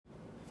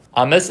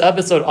On this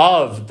episode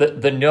of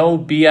the No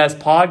BS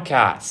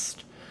podcast,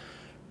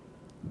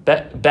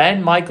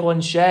 Ben, Michael,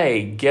 and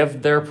Shay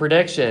give their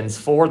predictions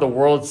for the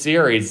World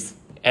Series.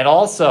 And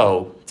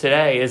also,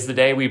 today is the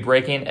day we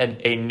break in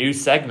a new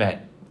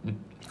segment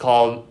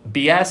called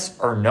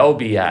BS or No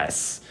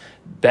BS.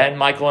 Ben,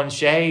 Michael, and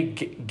Shay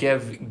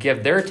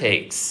give their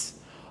takes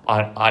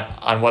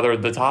on whether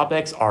the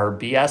topics are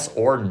BS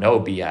or no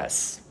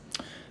BS.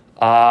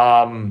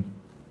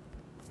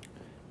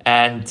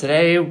 And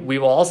today we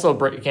will also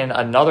break in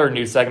another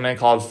new segment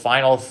called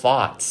Final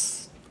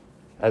Thoughts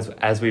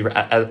as we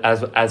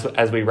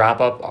wrap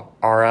up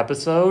our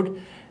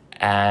episode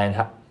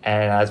and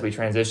as we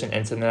transition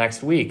into the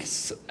next week.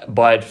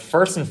 But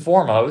first and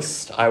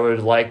foremost, I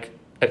would like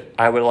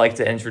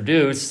to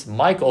introduce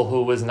Michael,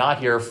 who was not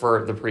here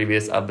for the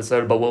previous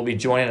episode, but will be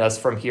joining us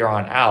from here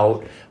on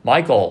out.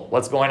 Michael,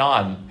 what's going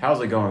on? How's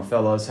it going,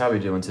 fellas? How are we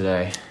doing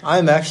today?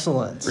 I'm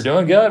excellent. We're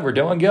doing good.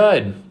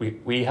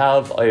 We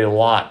have a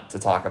lot to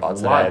talk about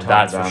today.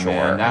 That's for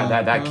sure.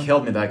 That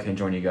killed me that I couldn't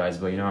join you guys,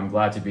 but I'm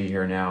glad to be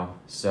here now.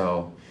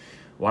 So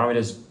why don't we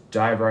just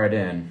dive right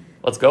in?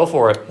 Let's go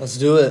for it. Let's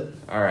do it.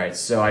 All right,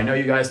 so I know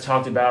you guys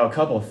talked about a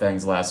couple of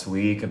things last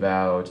week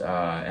about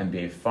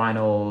NBA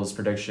Finals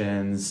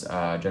predictions,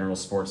 general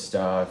sports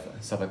stuff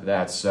like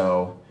that.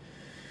 So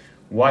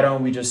why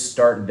don't we just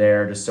start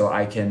there, just so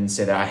I can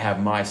say that I have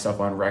my stuff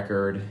on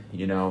record,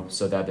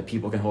 so that the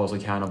people can hold us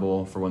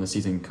accountable for when the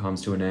season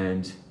comes to an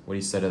end. What do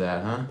you say to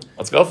that, huh?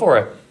 Let's go for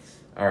it.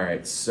 All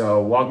right,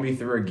 so walk me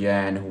through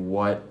again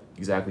what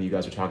exactly you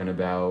guys are talking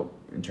about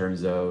in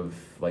terms of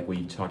like what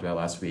you talked about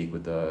last week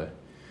with the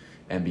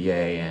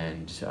NBA,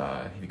 and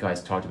I think you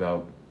guys talked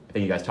about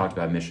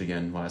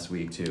Michigan last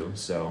week too.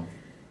 So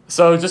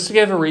just to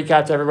give a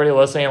recap to everybody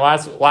listening,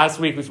 last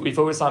week we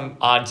focused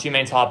on two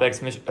main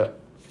topics.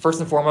 First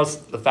and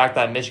foremost, the fact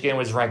that Michigan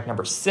was ranked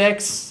number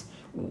 6,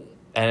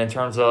 and in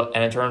terms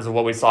of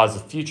what we saw as the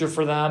future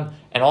for them,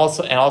 and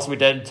also we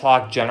did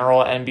talk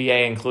general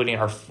NBA, including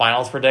our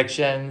finals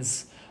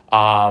predictions.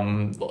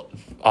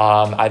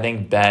 I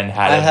think Ben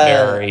had a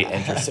very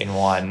interesting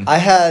one. I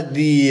have.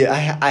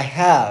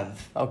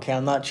 Okay,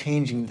 I'm not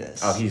changing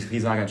this. Oh,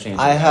 he's not gonna change.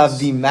 I have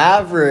the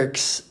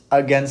Mavericks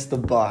against the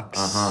Bucks.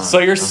 So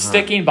you're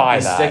sticking by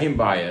that. Sticking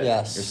by it.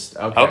 Yes.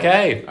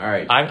 Okay. All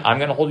right. I'm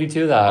gonna hold you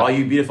to that. All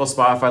you beautiful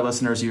Spotify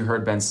listeners, you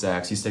heard Ben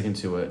Sachs. He's sticking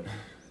to it.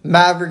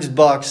 Mavericks,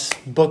 Bucks.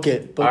 Book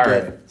it. All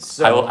right.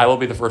 So I will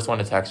be the first one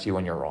to text you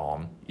when you're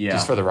wrong. Yeah.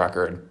 Just for the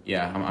record.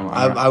 Yeah.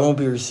 I won't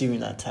be receiving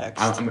that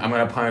text. I'm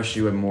gonna punish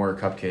you with more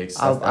cupcakes.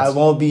 I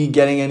won't be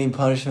getting any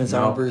punishments.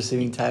 I won't be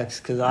receiving texts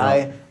because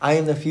I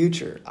am the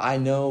future. I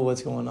know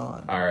what's going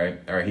on. All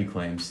right. He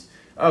claims.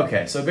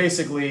 Okay, so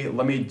basically,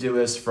 let me do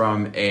this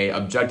from a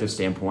objective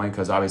standpoint,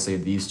 because obviously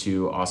these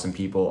two awesome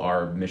people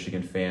are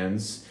Michigan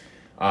fans.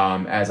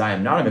 As I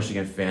am not a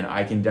Michigan fan,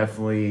 I can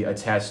definitely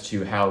attest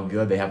to how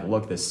good they have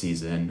looked this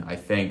season. I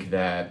think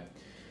that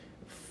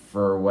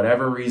for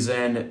whatever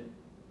reason,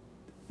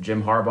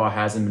 Jim Harbaugh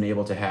hasn't been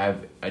able to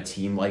have a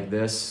team like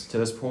this to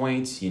this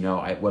point.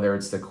 Whether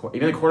it's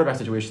even the quarterback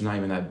situation is not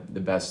even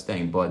the best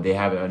thing, but they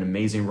have an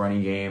amazing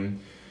running game.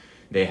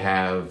 They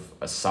have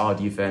a solid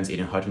defense.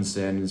 Aiden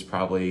Hutchinson is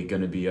probably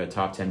going to be a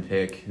top 10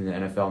 pick in the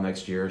NFL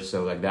next year.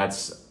 So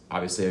that's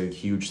obviously a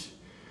huge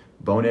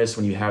bonus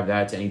when you have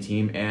that to any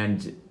team.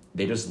 And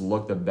they just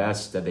look the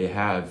best that they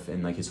have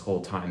in his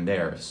whole time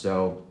there.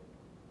 So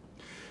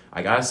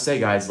I got to say,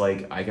 guys,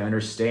 I can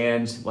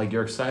understand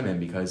your excitement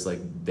because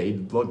they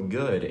look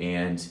good.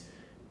 And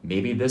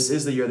maybe this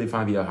is the year they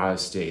finally beat Ohio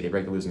State. They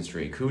break the losing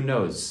streak. Who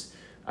knows?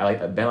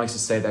 Ben likes to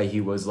say that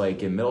he was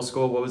in middle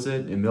school. What was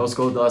it? In middle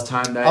school the last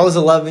time that... I was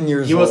 11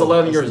 years old. He was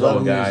 11 years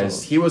old,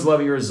 guys. He was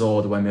 11 years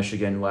old when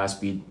Michigan last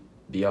beat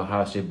the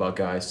Ohio State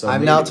Buckeyes. So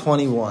I'm now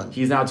 21.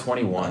 He's now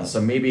 21. So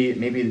maybe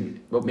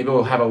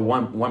we'll have a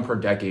one per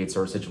decade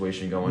sort of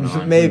situation going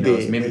on.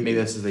 Maybe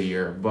this is the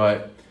year.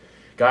 But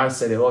gotta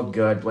say, they look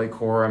good. Blake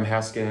Corum,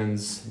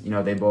 Haskins,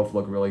 they both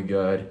look really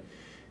good.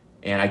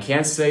 And I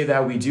can't say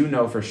that we do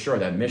know for sure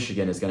that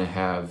Michigan is going to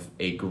have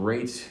a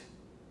great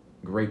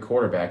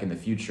quarterback in the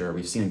future.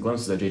 We've seen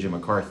glimpses of J.J.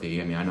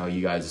 McCarthy. I mean, I know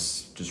you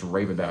guys just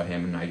rave about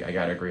him, and I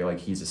gotta agree.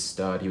 He's a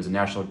stud. He was a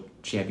national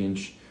champion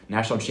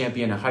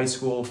in high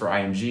school for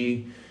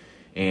IMG,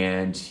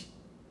 and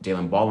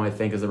Dalen Baldwin, I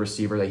think, is the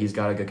receiver that he's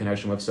got a good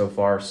connection with so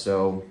far.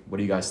 So, what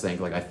do you guys think?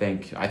 I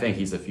think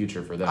he's the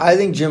future for them. I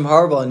think Jim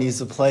Harbaugh needs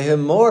to play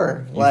him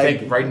more. You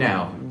think right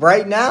now?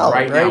 Right now.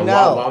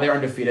 While they're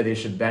undefeated, they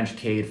should bench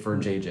Cade for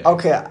JJ.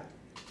 Okay,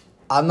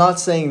 I'm not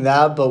saying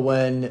that, but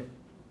when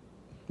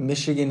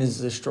Michigan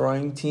is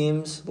destroying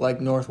teams like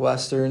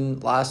Northwestern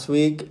last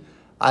week,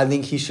 I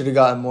think he should have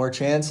gotten more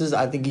chances.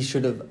 I think he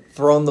should have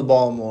thrown the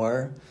ball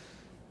more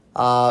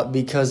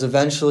because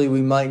eventually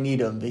we might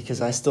need him, because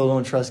I still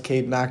don't trust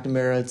Cade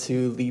McNamara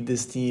to lead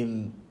this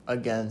team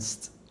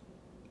against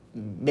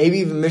maybe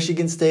even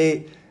Michigan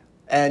State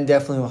and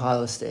definitely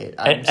Ohio State.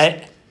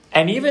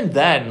 And even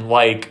then,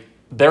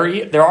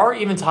 there are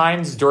even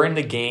times during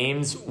the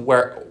games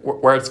where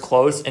it's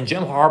close, and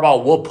Jim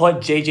Harbaugh will put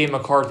JJ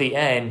McCarthy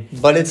in,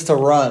 But it's to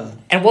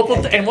run. and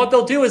what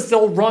they'll do is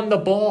they'll run the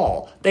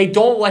ball. They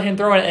don't let him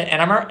throw it,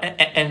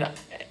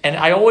 and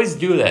I always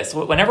do this.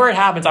 Whenever it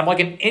happens, I'm like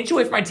an inch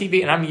away from my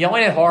TV, and I'm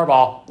yelling at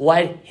Harbaugh,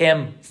 "Let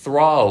him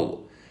throw."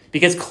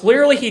 Because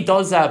clearly he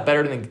does that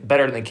better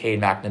than Cade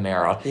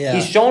McNamara. Yeah.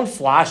 He's shown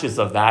flashes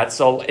of that.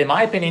 So in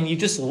my opinion, you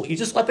just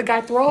let the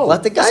guy throw.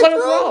 Let the guy Just let him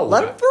throw.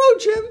 Let him throw,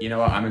 Jim. You know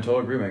what? I'm in total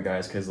agreement,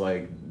 guys, because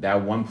like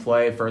that one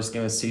play, first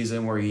game of the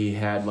season, where he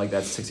had like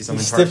that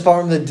 60-something Stiff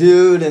arm the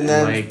dude and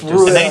then Like, threw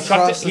just- it And then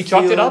across he the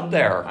chucked it field. up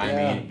there. I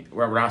Yeah. mean,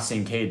 we're not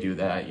seeing Cade do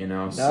that, you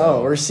know. No,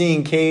 So we're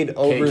seeing Cade Cade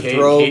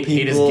overthrow Cade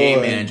people. is game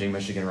and- managing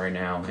Michigan right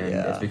now, and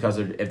Yeah. it's because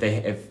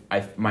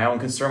my own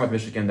concern with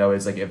Michigan though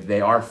is like if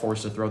they are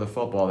forced to throw the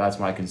football, that's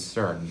my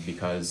concern,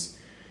 because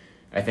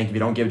I think if you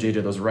don't give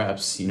JJ those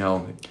reps, you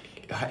know,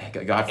 God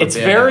forbid, It's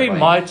very like,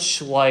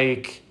 much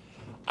like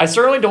I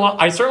certainly don't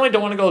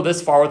want to go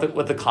this far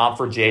with the comp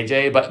for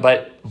JJ,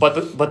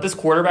 but this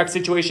quarterback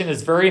situation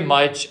is very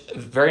much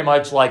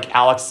like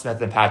Alex Smith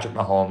and Patrick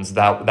Mahomes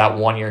that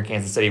 1 year in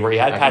Kansas City where you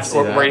had I can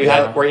see that, where you had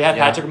yeah.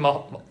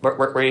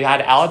 where you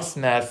had Alex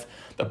Smith,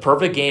 the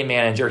perfect game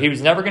manager. He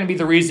was never going to be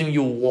the reason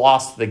you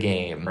lost the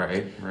game.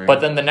 right.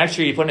 But then the next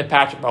year you put in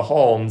Patrick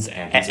Mahomes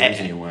And he's the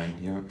reason you win.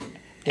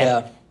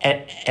 Yeah. Yeah.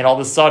 and all of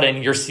a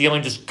sudden your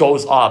ceiling just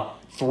goes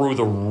up through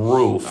the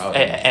roof. Oh,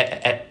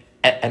 yeah.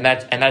 And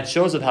that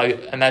shows of how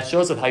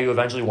you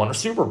eventually won a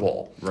Super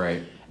Bowl.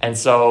 Right. And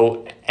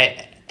so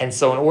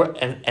that's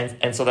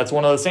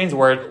one of those things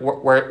where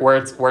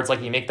it's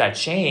like you make that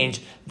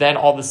change, then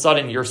all of a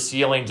sudden your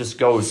ceiling just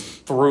goes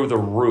through the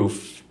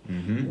roof.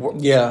 Mm-hmm.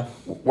 Yeah.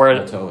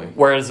 Totally.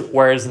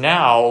 Whereas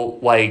now,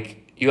 like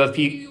you have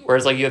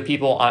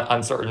people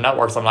on certain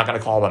networks. I'm not going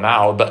to call them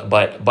out,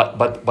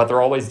 but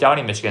they're always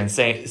doubting Michigan,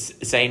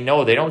 saying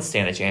no, they don't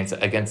stand a chance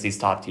against these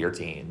top tier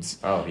teams.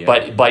 Oh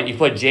yeah. But you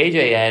put JJ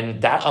in,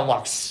 that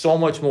unlocks so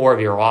much more of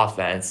your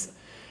offense,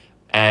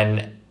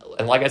 and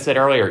like I said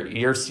earlier,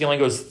 your ceiling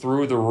goes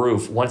through the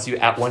roof once you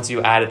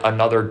add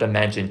another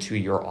dimension to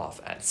your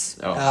offense.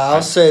 Oh,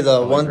 I'll say the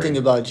totally one agree. thing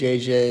about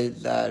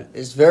JJ that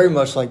is very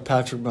much like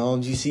Patrick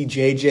Mahomes. You see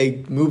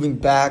JJ moving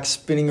back,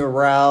 spinning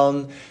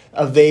around,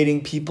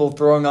 evading people,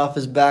 throwing off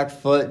his back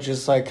foot,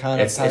 just like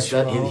kind of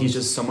Patrick Mahomes. He's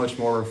just so much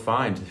more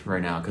refined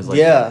right now, because like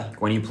Yeah.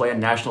 when you play a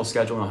national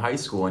schedule in high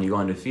school and you go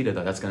undefeated,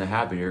 that's going to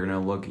happen. You're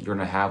going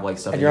to have like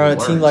stuff. And that you're on a you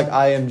team learned. like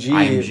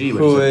IMG, which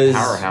who is is a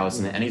powerhouse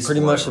in any pretty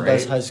sport, much the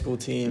best right? high school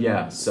team.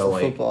 Yeah, so for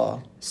like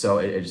football. So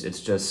it's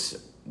just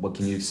what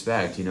can you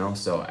expect, you know?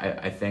 So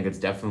I think it's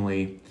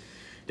definitely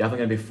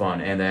gonna be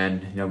fun. And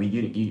then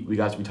we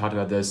talked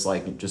about this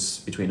like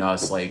just between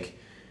us, like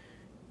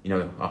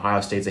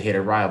Ohio State's a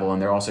hated rival,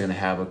 and they're also gonna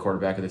have a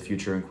quarterback of the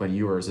future in Quinn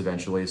Ewers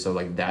eventually. So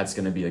like that's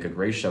gonna be like a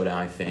great showdown,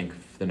 I think,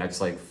 for the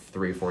next like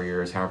 3 or 4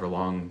 years, however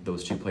long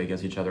those two play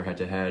against each other head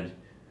to head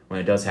when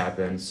it does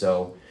happen.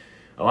 So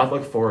a lot to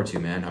look forward to,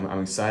 man.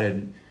 I'm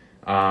excited.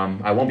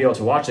 I won't be able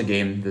to watch a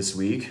game this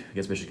week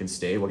against Michigan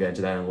State. We'll get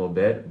into that in a little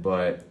bit,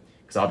 but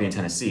because I'll be in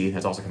Tennessee,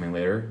 that's also coming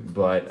later.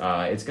 But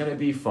it's gonna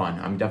be fun.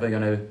 I'm definitely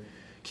gonna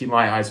keep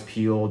my eyes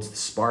peeled. The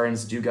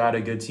Spartans do got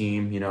a good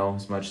team,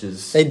 as much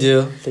as They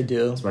do.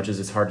 as much as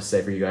it's hard to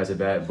say for you guys, I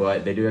bet,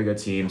 but they do have a good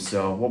team.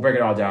 So we'll break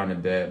it all down in a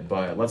bit.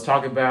 But let's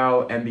talk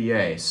about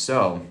NBA.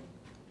 So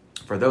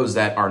for those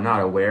that are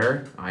not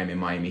aware, I'm a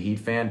Miami Heat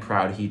fan,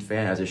 proud Heat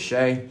fan, as is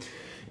Shay,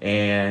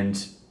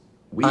 and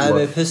I'm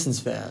a Pistons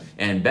fan.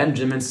 And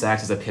Benjamin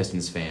Sachs is a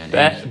Pistons fan.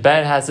 And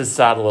Ben has his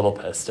sad little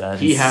Pistons.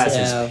 he has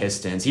Yeah. his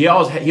Pistons. He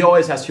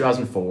always has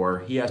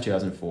 2004. He has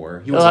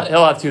 2004. He was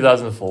He'll have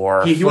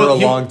 2004. For a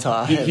long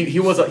time. He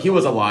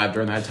was alive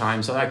during that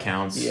time, so that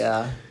counts.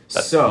 Yeah.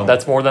 So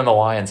That's more than the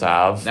Lions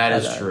have. that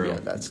is Yeah, true. yeah,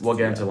 that's- we'll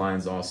get into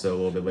Lions also a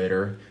little bit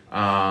later.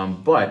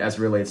 But as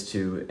it relates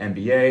to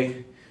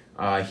NBA,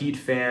 Heat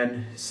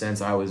fan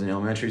since I was in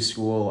elementary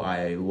school.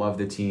 I love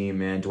the team,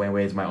 man. Dwayne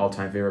Wade is my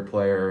all-time favorite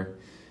player.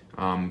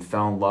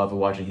 Fell in love with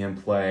watching him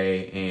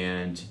play,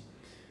 and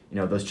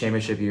those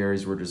championship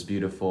years were just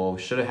beautiful.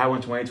 Should have had one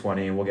in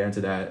 2020, and we'll get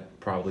into that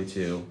probably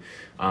too.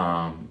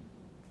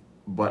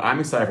 But I'm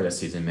excited for this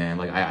season, man.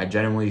 Like I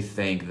genuinely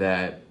think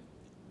that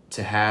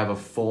to have a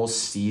full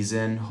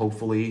season,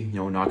 hopefully,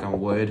 knock on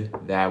wood,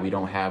 that we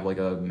don't have like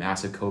a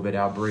massive COVID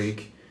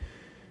outbreak.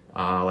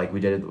 Like we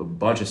did a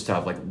bunch of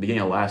stuff like the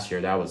beginning of last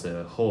year, that was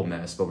a whole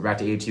mess, but we're back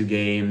to 82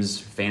 games,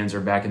 fans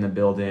are back in the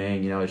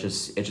building, it's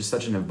just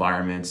such an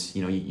environment,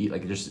 you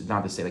like, just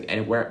not to say like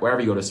wherever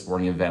you go to a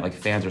sporting event, like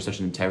fans are such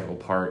an integral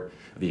part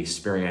of the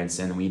experience,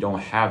 and when you don't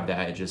have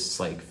that, it just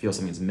like feels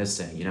something's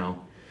missing,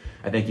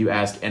 I think you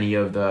ask any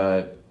of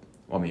the,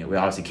 well, I mean, we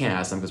obviously can't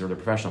ask them because they're the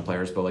professional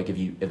players, but like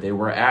if they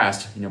were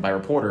asked, by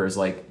reporters,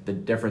 like the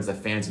difference that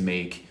fans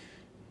make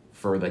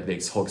for like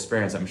this whole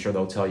experience, I'm sure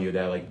they'll tell you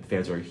that like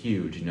fans are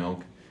huge,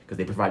 because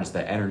they provide just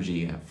that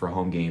energy for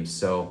home games.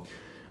 So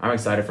I'm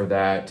excited for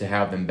that, to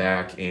have them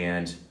back,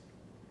 and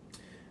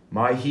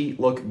my Heat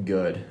look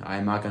good.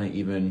 I'm not going to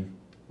even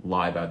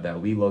lie about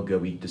that. We look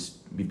good.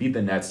 We beat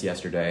the Nets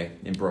yesterday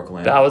in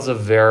Brooklyn. That was a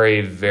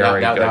very,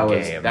 very good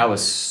game. That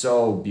was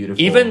so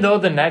beautiful. Even though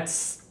the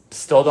Nets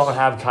still don't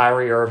have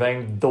Kyrie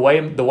Irving, the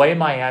way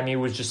Miami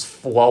was just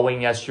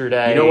flowing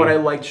yesterday. You know what I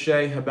liked,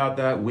 Shay, about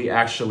that? We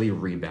actually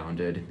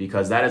rebounded,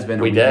 because that has been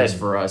a weakness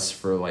for us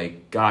for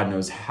like God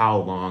knows how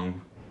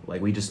long.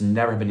 Like, we just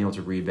never have been able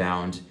to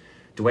rebound.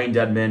 Dwayne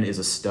Dedmon is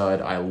a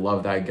stud. I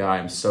love that guy.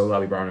 I'm so glad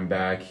we brought him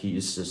back.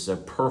 He's just a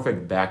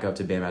perfect backup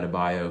to Bam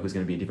Adebayo, who's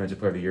going to be Defensive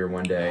Player of the Year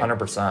one day.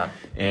 100%.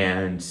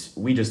 And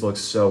we just look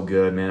so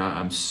good, man.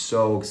 I'm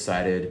so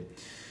excited.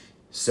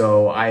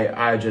 So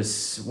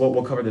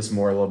we'll cover this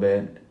more a little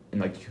bit in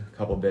like a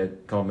couple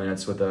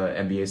minutes with the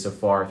NBA so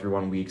far through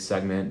 1 week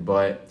segment.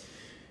 But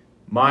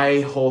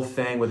my whole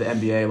thing with the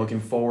NBA looking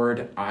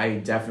forward, I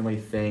definitely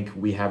think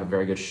we have a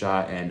very good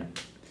shot. And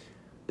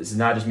this is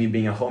not just me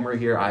being a homer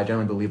here. I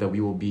generally believe that we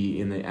will be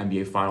in the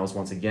NBA Finals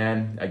once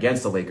again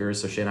against the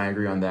Lakers. So Shane and I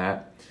agree on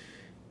that.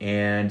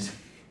 And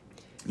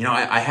you know,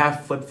 I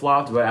have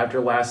flip-flopped, but after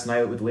last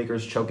night with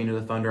Lakers choking to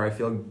the Thunder, I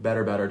feel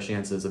better about our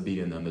chances of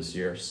beating them this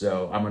year.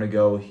 So I'm going to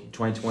go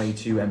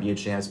 2022 NBA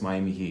champs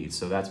Miami Heat.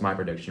 So that's my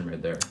prediction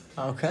right there.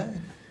 Okay.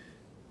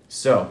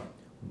 So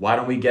why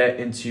don't we get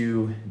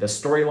into the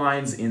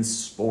storylines in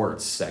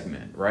sports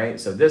segment, right?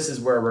 So this is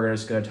where we're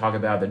just going to talk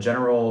about the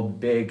general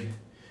big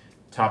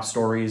top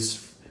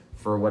stories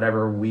for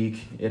whatever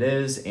week it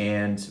is,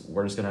 and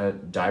we're just going to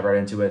dive right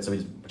into it. So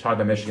we talked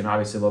about Michigan,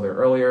 obviously, a little bit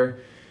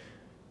earlier.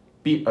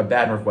 Beat a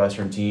bad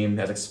Northwestern team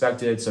as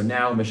expected. So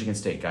now Michigan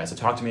State, guys. So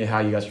talk to me how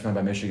you guys are feeling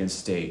about Michigan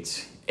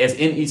State. It's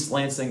in East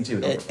Lansing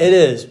too. It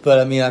is, but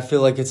I mean, I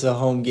feel like it's a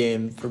home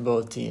game for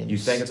both teams. You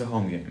think it's a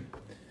home game?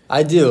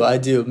 I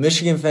do.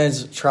 Michigan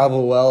fans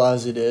travel well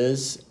as it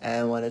is,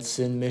 and when it's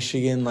in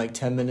Michigan, like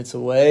 10 minutes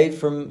away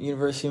from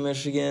University of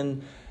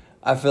Michigan,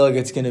 I feel like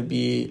it's going to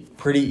be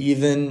pretty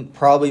even.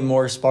 Probably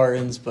more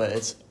Spartans, but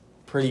it's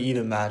pretty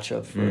even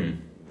matchup for.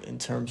 In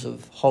terms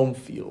of home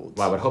field.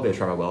 Well, I would hope they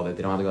travel well, that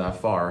they don't have to go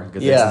that far,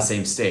 because it's the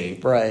same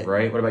state. Right.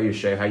 What about you,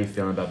 Shay? How you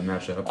feeling about the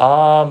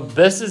matchup?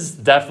 This is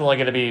definitely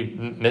going to be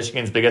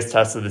Michigan's biggest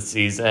test of the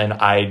season.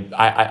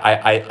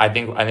 I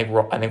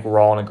think we're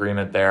all in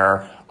agreement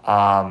there.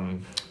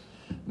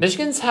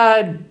 Michigan's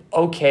had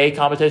okay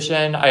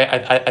competition,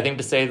 I think,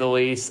 to say the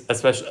least,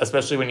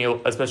 especially when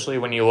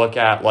you look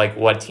at like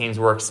what teams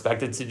were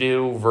expected to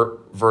do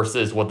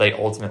versus what they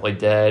ultimately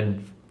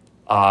did.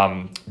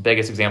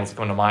 Biggest examples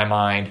come to my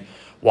mind.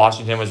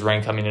 Washington was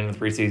ranked coming into the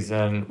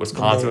preseason.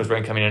 Wisconsin was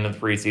ranked coming into the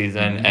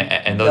preseason,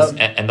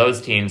 and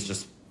those teams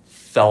just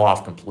fell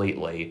off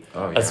completely.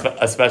 Oh, yeah.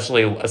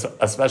 Especially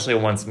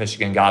once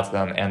Michigan got to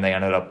them, and they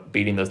ended up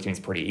beating those teams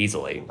pretty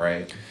easily.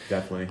 Right,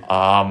 definitely.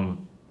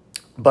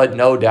 But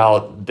no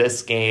doubt,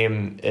 this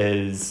game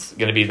is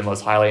going to be the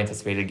most highly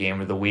anticipated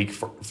game of the week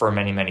for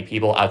many, many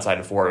people outside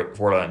of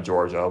Florida and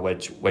Georgia,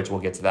 which we'll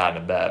get to that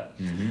in a bit.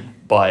 Mm-hmm.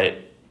 But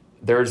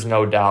there's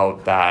no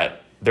doubt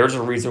that there's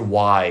a reason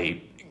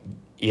why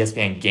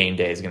ESPN Game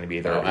Day is going to be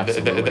there. Oh,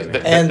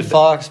 absolutely. And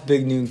Fox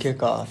Big Noon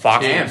Kickoff.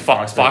 Fox Big Noon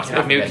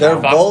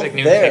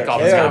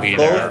Kickoff is going to be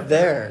both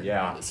there.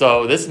 Yeah.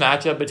 So this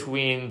matchup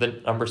between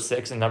the number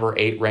 6 and number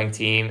 8 ranked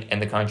team in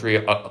the country,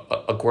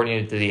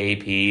 according to the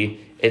AP,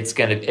 it's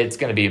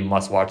gonna be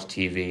must-watch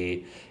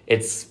TV.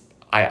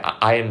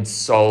 I am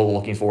so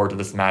looking forward to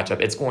this matchup.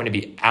 It's going to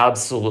be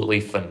absolutely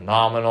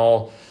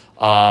phenomenal.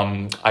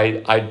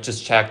 I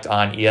just checked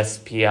on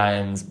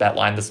ESPN's bet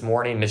line this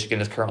morning. Michigan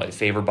is currently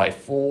favored by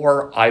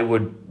 4. I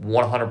would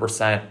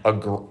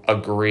 100%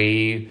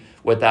 agree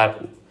with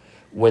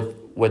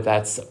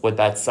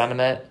that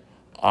sentiment.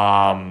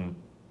 I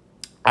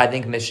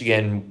think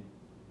Michigan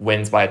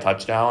wins by a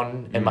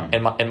touchdown in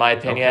my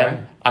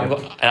opinion.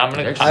 Okay.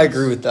 I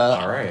agree with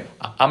that. All right.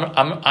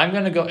 I'm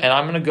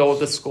gonna go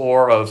with the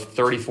score of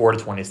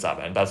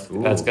 34-27. That's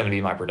gonna be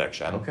my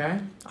prediction. Okay.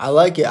 I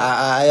like it.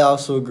 I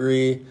also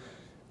agree.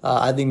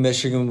 I think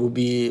Michigan will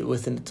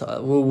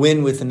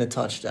win within a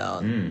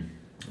touchdown.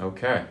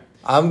 Okay.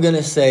 I'm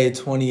gonna say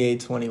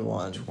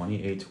 28-21.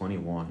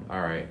 28-21.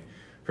 All right.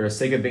 For the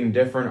sake of being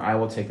different, I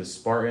will take the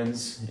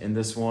Spartans in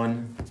this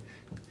one.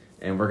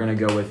 And we're going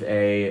to go with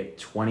a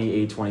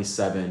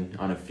 28-27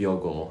 on a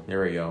field goal.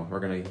 There we go. We're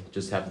going to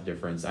just have the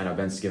difference. I know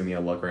Ben's giving me a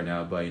look right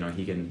now, but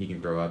he can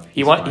grow up.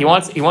 He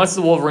wants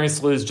the Wolverines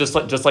to lose just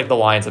like the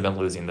Lions have been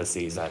losing this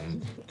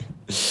season.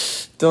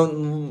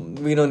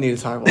 We don't need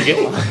to talk about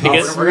because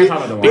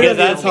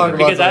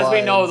as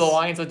we know, the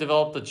Lions have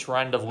developed the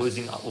trend of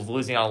losing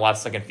on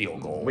last-second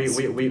field goals.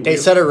 They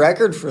set a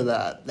record for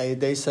that.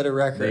 They set a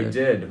record. They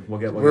did.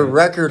 We're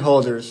record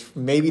holders.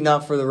 Maybe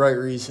not for the right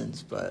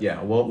reasons, but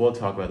yeah, we'll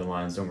talk about the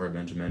Lions. Don't worry,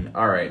 Benjamin.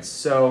 All right,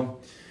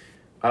 so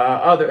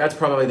that's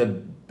probably the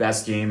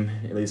best game,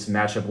 at least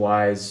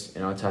matchup-wise.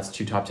 That's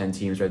 2 top 10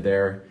 teams right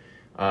there.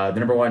 The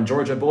number 1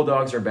 Georgia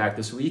Bulldogs are back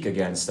this week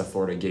against the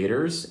Florida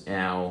Gators.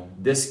 Now,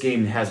 this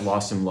game has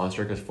lost some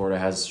luster because Florida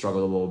has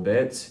struggled a little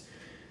bit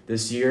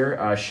this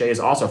year. Shay is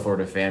also a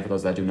Florida fan, for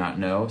those that do not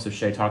know. So,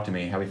 Shay, talk to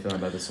me. How are you feeling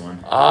about this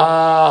one?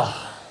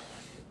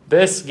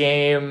 This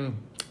game,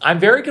 I'm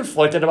very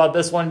conflicted about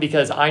this one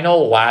because I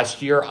know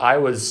last year I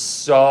was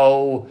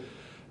so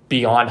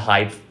beyond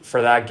hype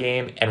for that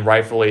game, and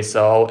rightfully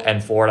so,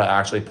 and Florida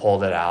actually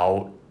pulled it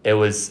out. It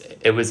was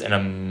an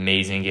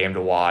amazing game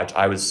to watch.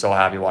 I was so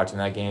happy watching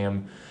that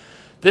game.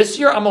 This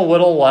year, I'm a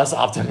little less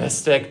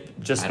optimistic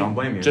I don't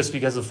blame you. Just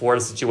because of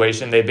Florida's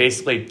situation. They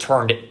basically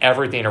turned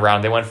everything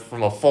around. They went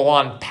from a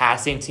full-on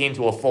passing team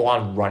to a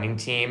full-on running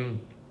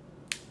team.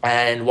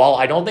 And while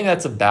I don't think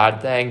that's a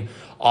bad thing,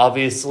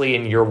 obviously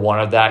in year one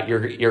of that,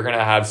 you're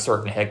gonna have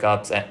certain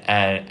hiccups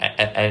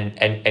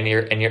and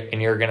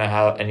you're gonna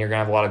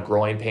have a lot of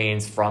growing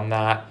pains from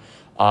that.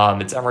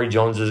 It's Emory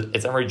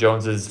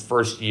Jones's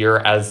first year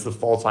as the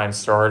full-time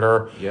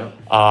starter. Yep.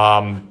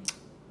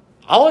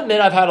 I'll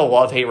admit I've had a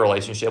love-hate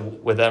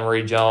relationship with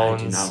Emory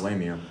Jones. I do not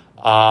blame you.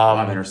 A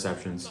lot of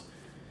interceptions.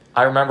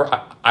 I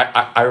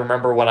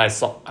remember when I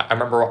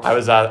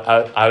was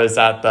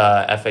at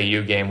the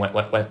FAU game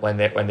when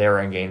they were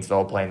in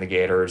Gainesville playing the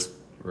Gators.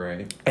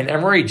 Right. And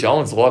Emory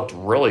Jones looked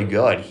really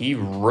good. He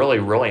really,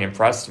 really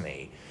impressed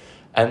me.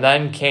 And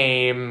then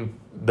came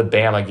the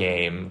Bama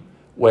game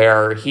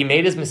where he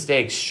made his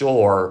mistakes,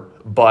 sure,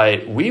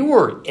 but we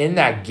were in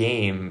that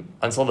game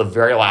until the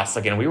very last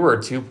second. We were a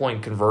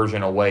 2-point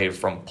conversion away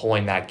from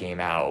pulling that game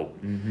out,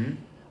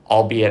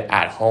 albeit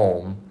at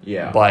home.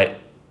 Yeah.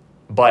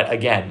 But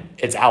again,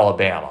 it's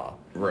Alabama.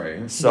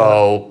 Right.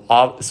 So you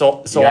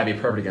gotta be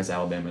perfect against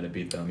Alabama to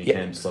beat them. You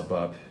can't slip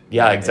up.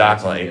 Yeah,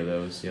 exactly. Any of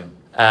those, yeah.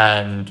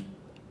 And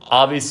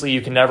obviously,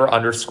 you can never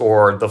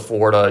underscore the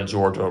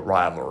Florida-Georgia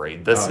rivalry.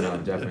 This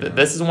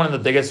is one of the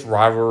biggest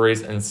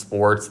rivalries in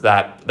sports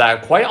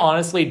that quite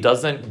honestly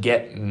doesn't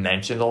get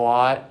mentioned a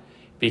lot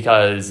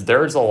because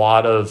there's a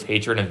lot of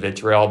hatred and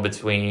vitriol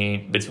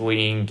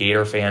between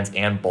Gator fans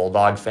and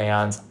Bulldog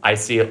fans. I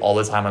see it all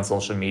the time on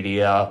social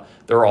media.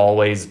 They're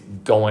always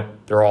going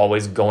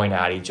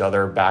at each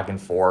other back and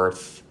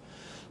forth.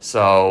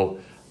 So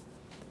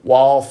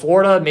while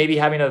Florida may be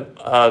having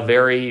a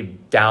very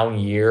down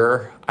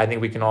year, I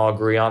think we can all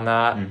agree on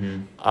that.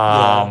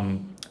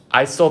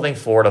 I still think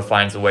Florida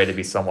finds a way to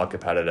be somewhat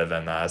competitive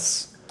in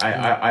this.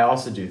 I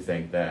also do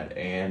think that.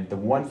 And the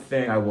one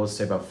thing I will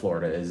say about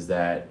Florida is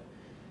that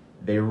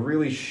they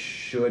really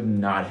should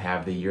not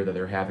have the year that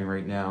they're having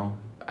right now.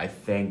 I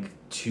think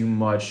too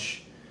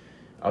much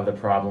of the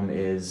problem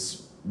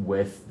is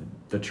with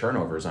the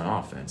turnovers on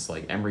offense.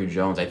 Like Emory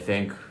Jones, I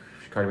think,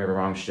 correct me if I'm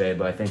wrong, Shay,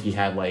 but I think he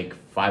had like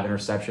 5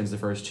 interceptions the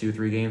first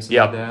 2-3 games, something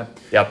like that.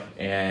 Yep.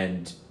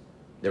 And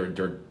there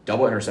were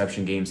double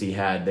interception games he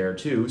had there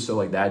too, so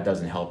like that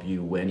doesn't help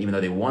you win. Even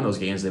though they won those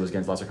games, it was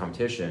against lesser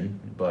competition,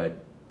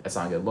 but that's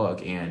not a good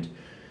look. And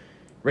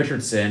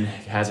Richardson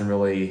hasn't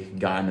really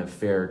gotten a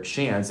fair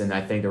chance, and I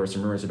think there were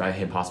some rumors about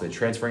him possibly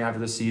transferring after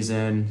the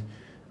season.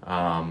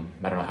 I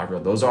don't know how real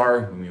those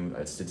are. I mean,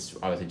 it's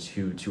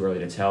obviously too early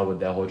to tell with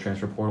that whole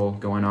transfer portal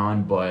going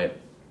on, but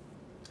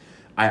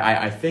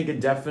I think it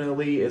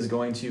definitely is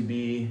going to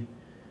be.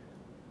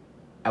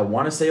 I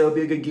want to say it'll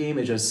be a good game.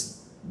 It's just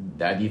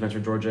that defense for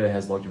Georgia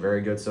has looked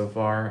very good so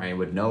far. I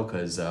would know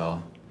because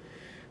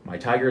my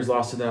Tigers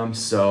lost to them,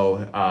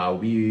 so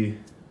we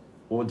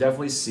will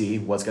definitely see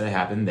what's going to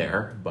happen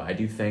there. But I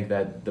do think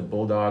that the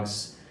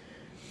Bulldogs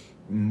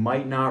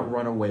might not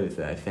run away with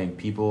it. I think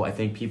people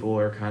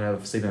are kind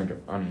of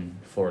sleeping on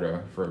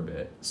Florida for a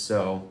bit.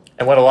 So.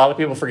 And what a lot of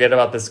people forget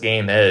about this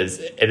game is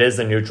it is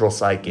a neutral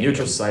site game.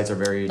 Neutral sites are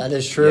very. That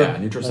is true. Yeah,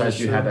 neutral sites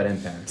do have that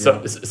impact.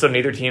 So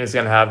neither team is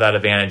going to have that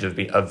advantage of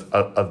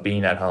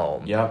being at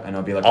home. Yep, and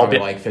it'll be probably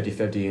like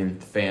 50-50 in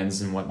fans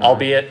and whatnot.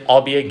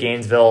 Albeit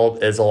Gainesville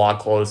is a lot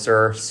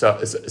closer,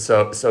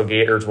 so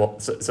Gator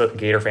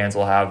fans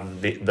will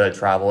have the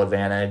travel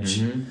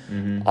advantage.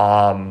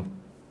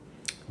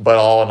 But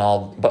all in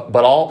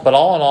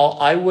all,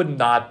 I would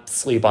not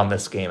sleep on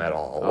this game at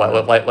all.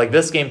 Like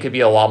this game could be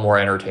a lot more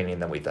entertaining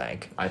than we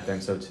think. I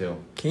think so too.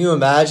 Can you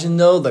imagine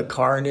though the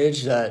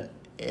carnage that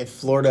if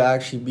Florida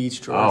actually beats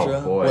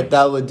Georgia, what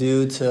that would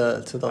do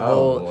to the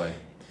whole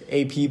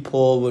AP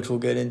poll, which we'll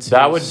get into.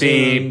 That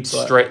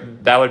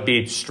would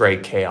be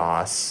straight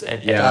chaos.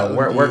 And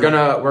we're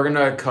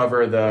gonna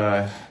cover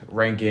the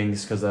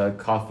rankings because the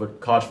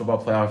college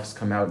football playoffs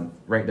come out.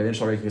 The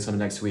initial rankings come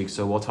next week,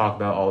 so we'll talk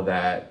about all of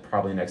that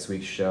probably next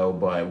week's show.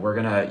 But we're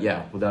gonna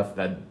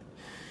that.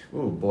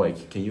 Oh boy,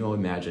 can you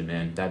imagine,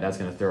 man? That's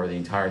gonna throw the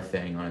entire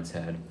thing on its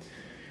head.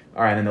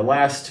 All right, and the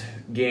last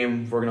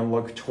game we're gonna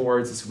look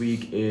towards this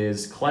week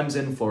is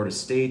Clemson, Florida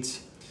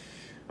State.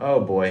 Oh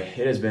boy,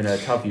 it has been a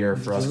tough year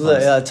for us.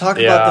 Talk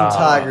about them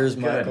Tigers,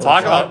 Michael.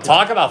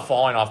 Talk about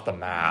falling off the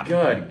map.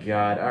 Good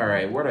God! All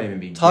right, where do I even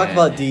begin? Talk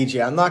about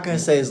DJ. I'm not going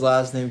to say his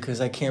last name because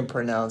I can't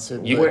pronounce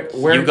it.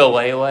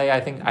 Ugalele,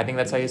 I think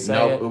that's how you say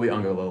it. No, Ubi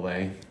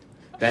Ungalele.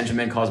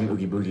 Benjamin calls him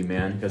Oogie Boogie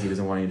Man because he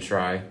doesn't want to even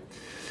try.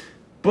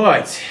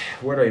 But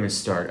where do I even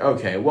start?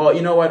 Okay, well,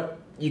 you know what?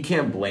 You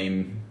can't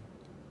blame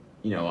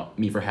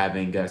me for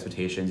having good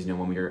expectations.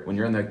 When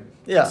you're in the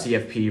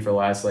CFP for the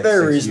last 6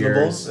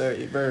 years.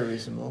 Very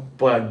reasonable.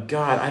 But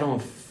God, I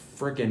don't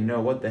freaking know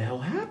what the hell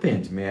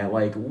happened, man.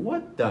 Like,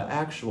 what the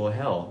actual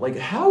hell? Like,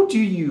 how do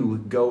you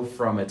go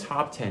from a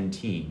top 10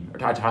 team, or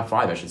top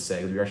 5, I should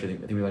say? We were actually, I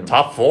think we were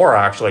top 4,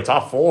 actually,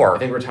 top 4. I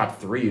think we were top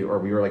 3, or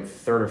we were like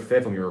 3rd or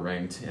 5th when we were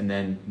ranked, and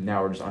then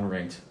now we're just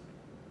unranked.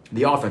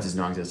 The offense is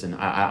non-existent.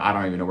 I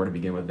don't even know where to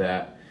begin with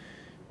that.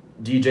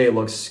 DJ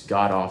looks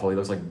god-awful. He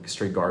looks like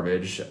straight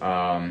garbage.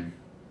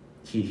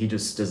 He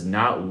just does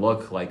not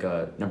look like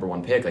a number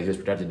 1 pick like he was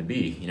projected to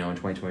be, in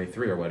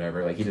 2023 or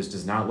whatever. Like, he just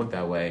does not look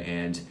that way.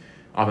 And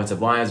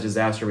offensive line is a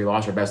disaster. We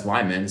lost our best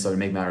lineman, so to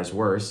make matters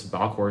worse,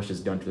 Balkhorst is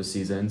done for the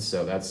season,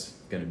 so that's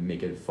going to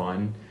make it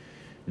fun.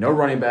 No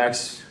running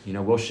backs.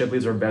 Will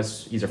Shipley's our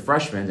best. He's a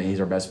freshman, and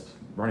he's our best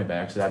running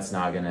back, so that's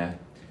not going to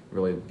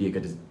really be a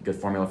good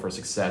formula for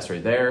success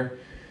right there.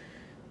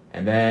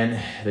 And then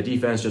the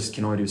defense just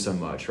can only do so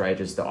much, right?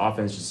 Just the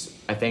offense,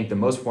 I think the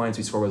most points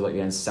we scored was like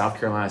against South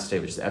Carolina State,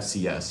 which is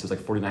FCS. It was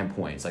like 49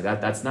 points. Like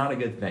that's not a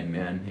good thing,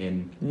 man.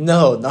 And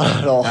no, not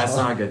at all. That's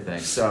not a good thing.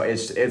 So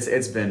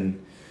it's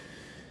been,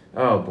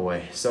 oh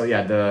boy. So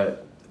yeah,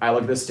 I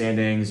look at the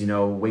standings.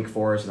 Wake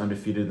Forest is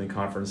undefeated in the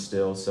conference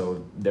still,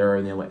 so they're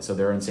in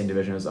the same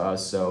division as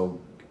us. So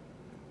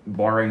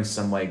barring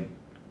some like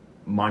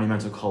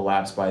monumental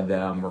collapse by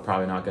them, we're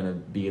probably not going to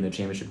be in the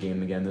championship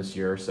game again this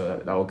year,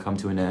 so that will come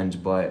to an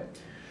end. But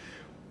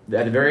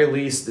at the very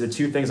least, the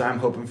 2 things I'm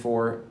hoping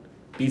for: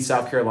 beat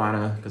South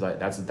Carolina, because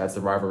that's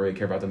the rivalry I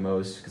care about the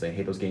most, because I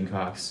hate those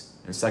Gamecocks.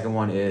 And the second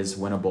one is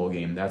win a bowl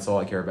game. That's all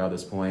I care about at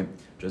this point.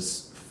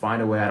 Just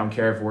find a way. I don't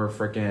care if we're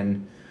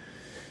freaking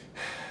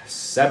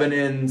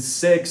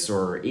 7-6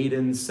 or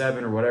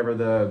 8-7 or whatever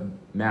the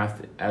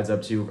math adds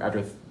up to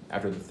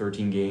after the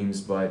 13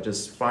 games, but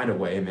just find a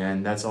way,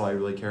 man. That's all I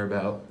really care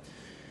about.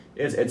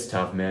 It's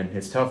tough, man.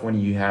 It's tough when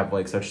you have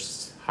like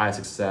such high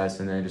success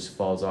and then it just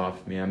falls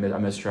off. Man, I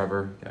miss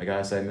Trevor. I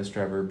gotta say I miss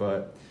Trevor,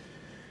 but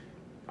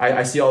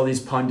I see all these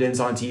pundits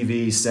on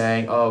TV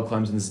saying, "Oh,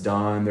 Clemson's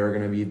done. They're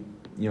gonna be,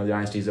 the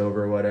dynasty's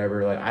over," or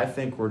whatever. Like, I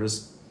think we're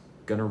just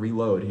gonna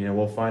reload.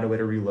 We'll find a way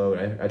to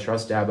reload. I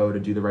trust Dabo to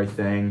do the right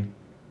thing.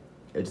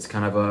 It's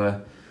kind of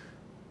a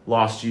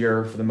lost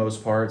year for the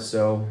most part,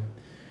 so.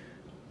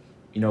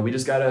 We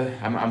just gotta.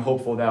 I'm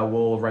hopeful that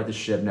we'll right the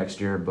ship next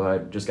year,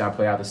 but just gotta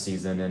play out the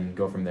season and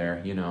go from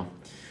there.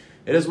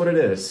 It is what it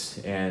is,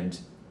 and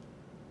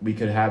we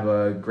could have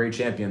a great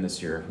champion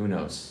this year. Who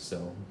knows?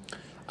 So,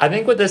 I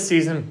think what this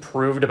season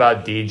proved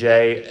about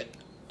DJ,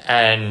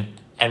 and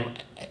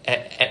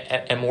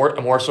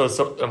more so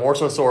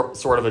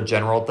sort of a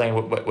general thing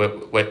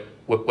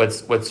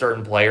with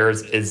certain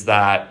players is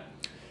that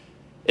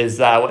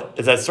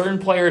certain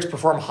players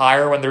perform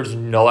higher when there's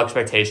no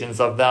expectations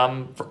of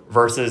them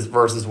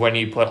versus when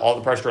you put all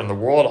the pressure in the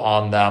world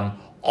on them,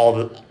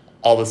 all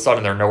of a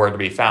sudden they're nowhere to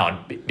be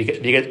found.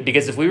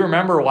 Because if we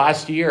remember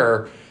last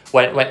year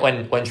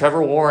when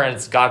Trevor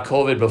Lawrence got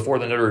COVID before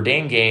the Notre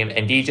Dame game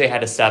and DJ had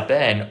to step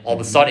in, all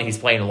of a sudden he's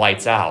playing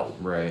lights out.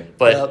 Right.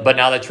 But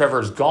now that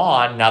Trevor's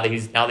gone, now that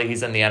he's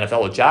in the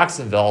NFL with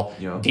Jacksonville,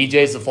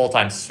 DJ's the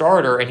full-time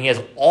starter and he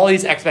has all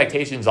these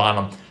expectations on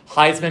him.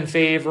 Heisman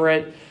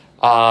favorite.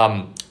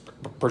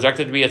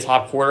 Projected to be a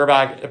top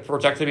quarterback in the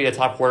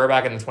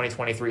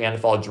 2023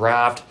 NFL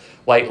draft.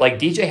 Like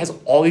DJ has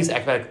all these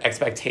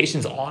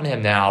expectations on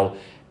him now,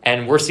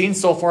 and we're seeing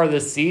so far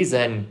this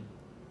season,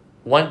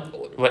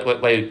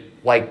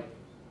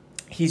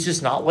 he's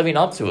just not living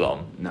up to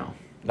them. No,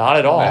 not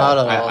at all.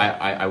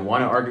 I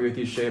want to argue with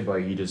you, Shay, but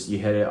you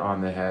hit it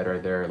on the head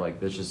right there. Like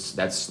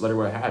that's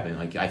literally what happened.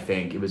 Like I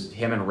think it was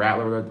him and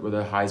Rattler were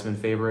the Heisman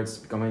favorites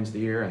going into the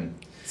year, and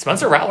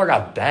Spencer Rattler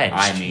got benched.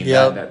 I mean,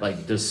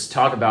 that just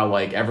talk about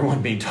like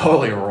everyone being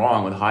totally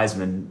wrong with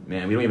Heisman.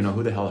 Man, we don't even know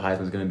who the hell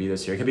Heisman's going to be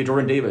this year. It could be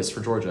Jordan Davis for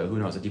Georgia. Who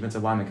knows? A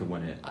defensive lineman could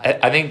win it.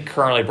 I think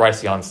currently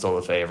Bryce Young's still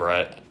the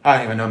favorite. I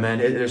don't even know, man.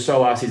 There's still a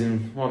lot of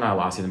season. Well, not a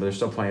lot of season, but there's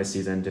still plenty of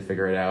season to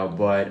figure it out.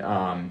 But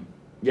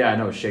yeah,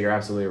 no, Shay, you're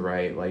absolutely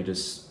right. Like,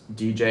 just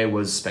DJ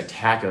was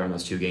spectacular in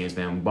those 2 games,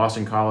 man.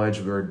 Boston College,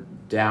 we were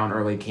down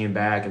early, came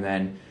back, and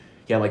then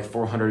he had like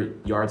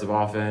 400 yards of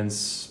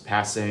offense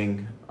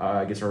passing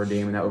against Notre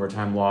Dame in that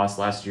overtime loss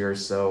last year.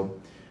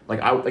 So,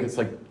 it's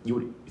like you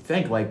would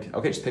think, like,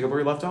 okay, just pick up where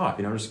you left off.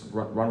 Just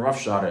run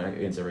roughshod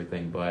against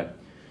everything. But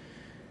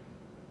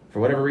for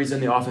whatever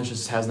reason, the offense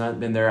just has not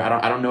been there.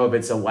 I don't know if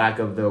it's a lack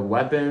of the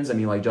weapons. I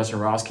mean, like, Justin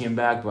Ross came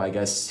back, but I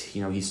guess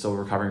he's still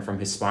recovering from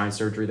his spine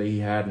surgery that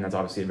he had, and that's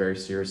obviously a very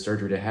serious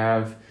surgery to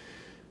have.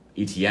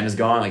 ETN is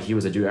gone. Like, he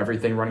was a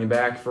do-everything running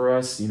back for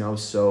us,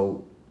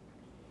 so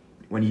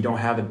when you don't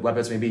have the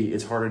weapons, maybe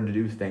it's harder to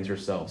do things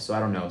yourself. So I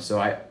don't know. So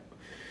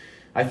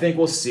I think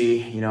we'll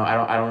see.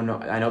 I don't know.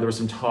 I know there was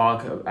some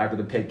talk after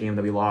the Pitt game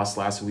that we lost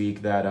last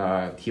week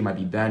that he might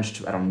be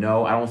benched. I don't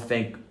know. I don't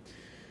think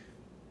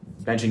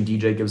benching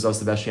DJ gives us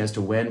the best chance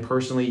to win,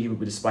 personally,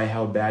 despite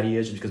how bad he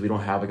is, just because we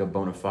don't have like a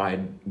bona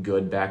fide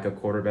good backup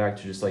quarterback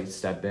to just like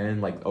step in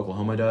like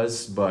Oklahoma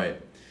does.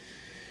 But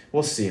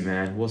we'll see,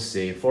 man. We'll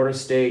see. Florida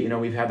State,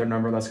 we've had their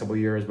number the last couple of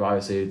years, but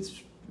obviously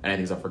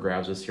anything's up for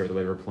grabs this year the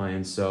way we're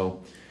playing.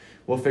 So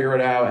we'll figure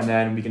it out, and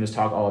then we can just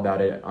talk all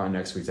about it on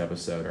next week's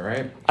episode. All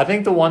right. I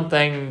think the one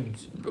thing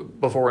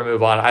before we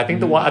move on, I think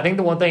the one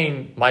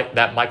thing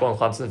that Michael and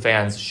Clemson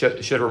fans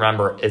should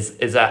remember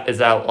is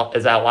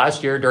that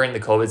last year during the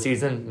COVID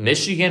season,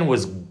 Michigan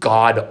was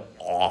god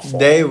awful.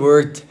 They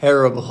were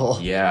terrible.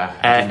 Yeah.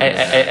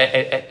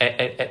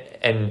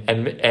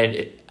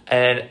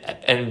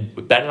 And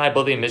Ben and I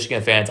both being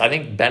Michigan fans, I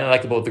think Ben and I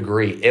could both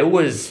agree it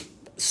was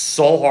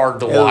so hard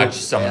to watch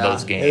some of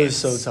those games. It was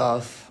so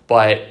tough.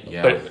 But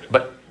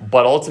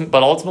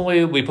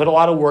ultimately, we put a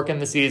lot of work in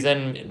the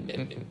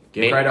season.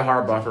 Give credit to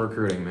Harbaugh for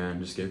recruiting, man.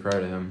 Just give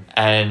credit to him.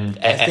 And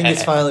I think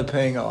it's finally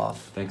paying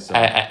off. I think so.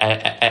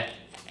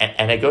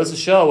 And it goes to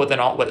show with an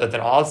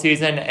off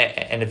season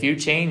and a few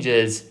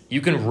changes,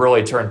 you can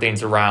really turn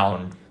things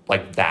around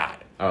like that.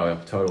 Oh,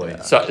 totally.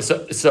 So while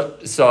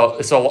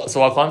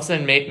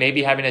Clemson may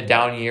be having a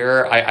down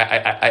year,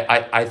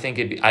 I think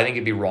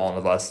it'd be wrong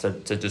of us to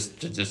just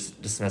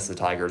dismiss the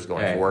Tigers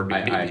going forward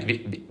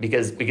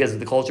because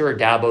the culture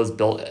Dabo's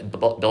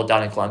built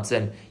down in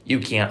Clemson, you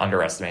can't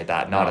underestimate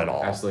that, not at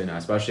all. Absolutely not,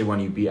 especially when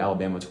you beat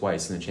Alabama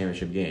twice in the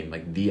championship game,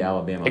 like the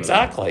Alabama.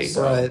 Exactly.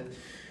 Right.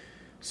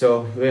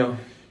 So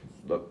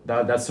look,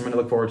 that's something to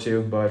look forward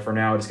to. But for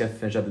now, we're just gonna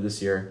finish up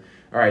this year.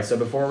 All right. So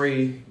before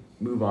we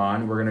move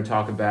on, we're going to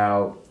talk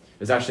about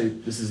this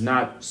is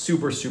not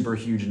super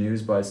huge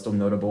news, but it's still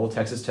notable.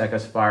 Texas Tech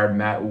has fired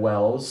Matt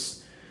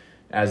Wells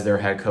as their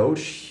head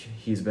coach.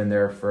 He's been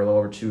there for a little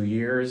over 2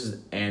 years,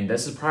 and that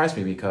surprised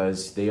me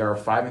because they are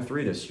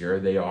 5-3 this year.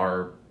 They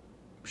are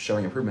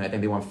showing improvement. I think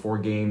they won 4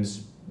 games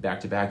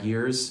back-to-back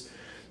years.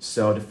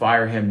 So to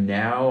fire him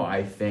now,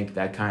 I think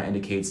that kind of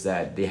indicates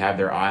that they have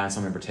their eye on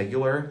something in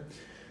particular.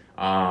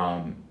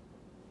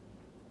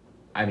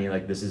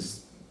 This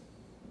is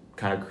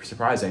kind of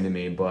surprising to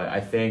me, but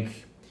I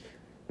think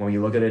when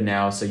you look at it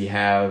now, so you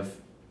have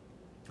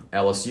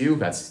LSU,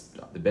 that's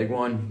the big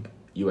one,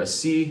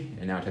 USC,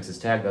 and now Texas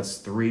Tech. That's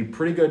 3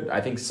 pretty good, I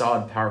think,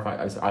 solid Power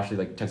 5. Actually,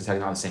 like Texas Tech is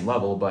not on the same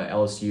level, but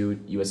LSU,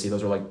 USC,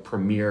 those are like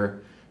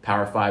premier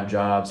Power 5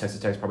 jobs. Texas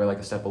Tech's probably like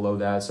a step below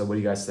that. So what do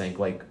you guys think?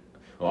 Like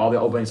all the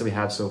openings that we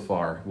have so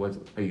far, what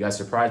are you guys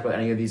surprised by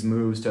any of these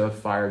moves to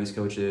fire these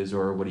coaches,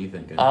 or what are you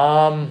thinking?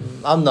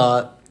 I'm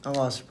not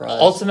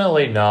surprised.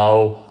 Ultimately,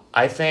 no.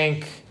 I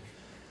think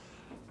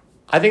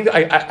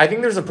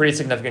there's a pretty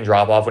significant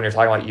drop off when you're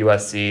talking about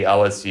USC,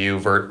 LSU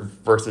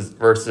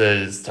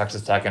versus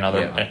Texas Tech and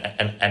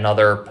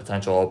other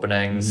potential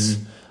openings.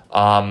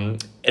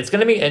 Mm-hmm. It's going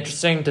to be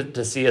interesting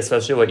to see,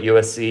 especially what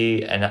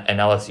USC and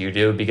LSU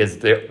do, because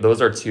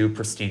those are 2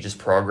 prestigious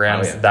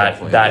programs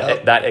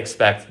that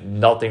expect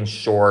nothing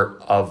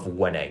short of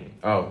winning.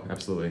 Oh,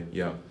 absolutely,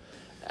 yeah.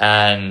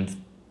 And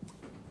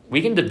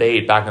we can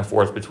debate back and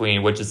forth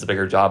between which is the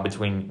bigger job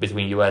between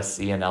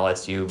USC and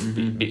LSU,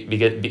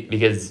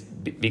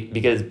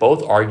 because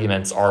both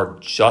arguments are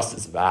just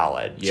as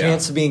valid. Yeah.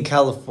 Chance to be in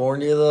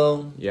California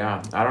though.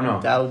 Yeah, I don't know.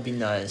 That would be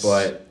nice.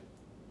 But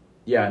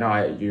yeah,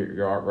 no,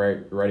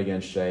 you're right again,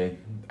 Shay.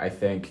 I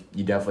think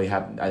you definitely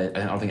have. I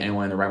don't think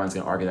anyone in the right mind is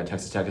going to argue that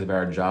Texas Tech is a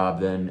better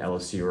job than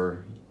LSU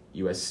or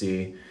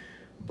USC,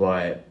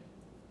 but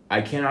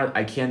I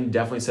can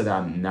definitely say that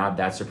I'm not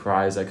that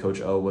surprised that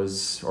Coach O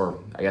was, or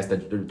I guess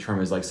the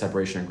term is like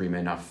separation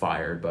agreement, not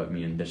fired, but I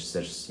mean that's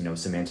just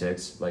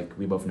semantics. Like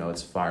we both know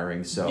it's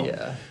firing. So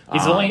yeah,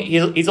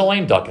 he's a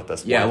lame duck at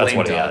this point. Yeah, that's lame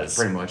what duck, he is.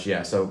 Pretty much.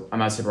 Yeah. So I'm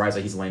not surprised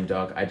that he's a lame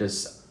duck. I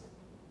just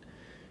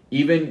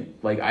even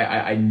like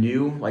I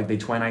knew like the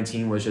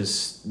 2019 was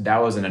just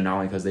that was an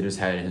anomaly because they just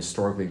had a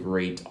historically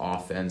great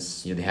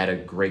offense. They had a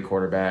great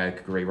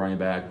quarterback, great running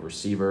back,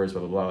 receivers,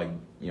 blah blah blah. Like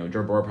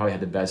Joe Burrow probably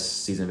had the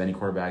best season of any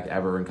quarterback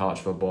ever in college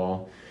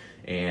football,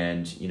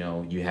 and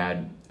you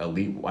had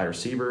elite wide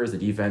receivers. The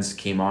defense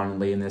came on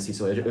late in this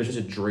season, so it was just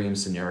a dream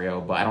scenario.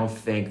 But I don't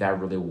think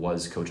that really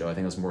was Coach O. I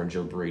think it was more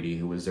Joe Brady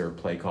who was their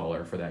play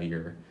caller for that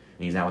year,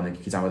 and he's now with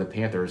the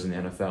Panthers in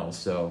the NFL.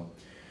 So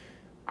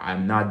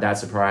I'm not that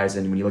surprised.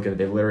 And when you look at it,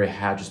 they literally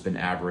have just been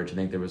average. I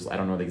think there was, I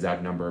don't know the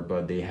exact number,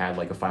 but they had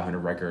like a 500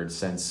 record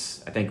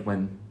since, I think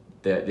when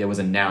it was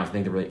announced, I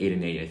think they were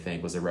 8-8, I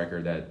think was the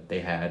record that they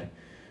had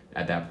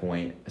at that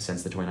point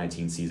since the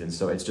 2019 season.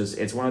 So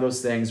it's one of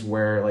those things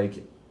where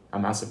like,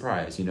 I'm not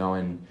surprised,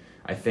 and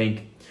I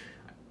think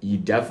you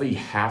definitely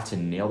have to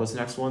nail this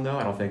next one though.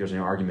 I don't think there's any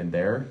argument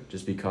there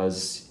just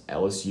because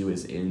LSU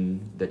is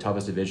in the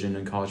toughest division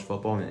in college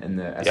football in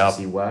the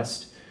SEC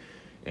West.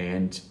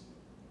 And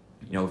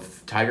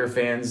Tiger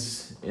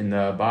fans in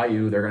the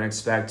Bayou, they're going to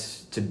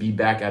expect to be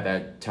back at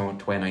that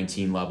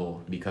 2019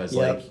 level because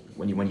like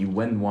when you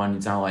win one,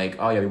 it's not like,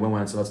 oh yeah, we win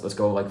one, so let's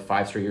go like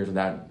 5 straight years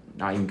without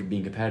not even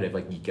being competitive.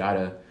 Like you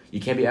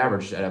can't be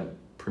average at a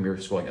premier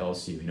school like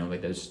LSU.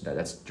 Like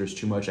there's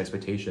too much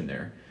expectation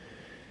there.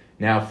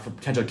 Now for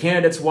potential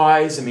candidates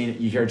wise, I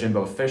mean you hear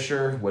Jimbo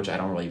Fisher, which I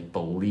don't really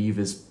believe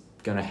is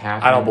gonna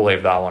happen. I don't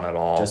believe that one at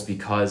all. Just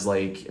because,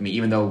 like, I mean,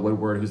 even though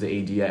Woodward, who's the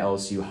AD at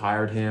LSU,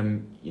 hired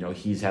him, you know,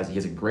 he has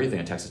a great thing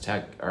at Texas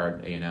Tech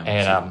or A&M.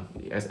 A&M.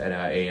 At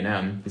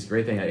A&M, he's a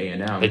great thing at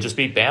A&M. They just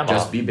beat Bama.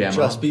 Just beat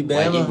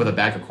Bama. Like, with a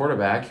backup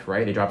quarterback,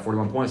 right? They dropped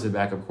 41 points to the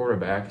backup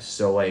quarterback.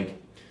 So,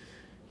 like,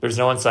 there's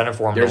no incentive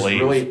for him to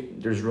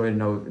leave. There's really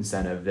no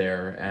incentive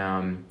there.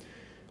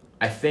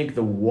 I think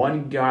the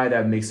one guy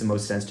that makes the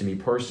most sense to me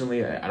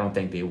personally, I don't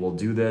think they will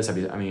do this. I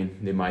mean,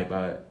 they might,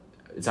 but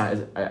it's not.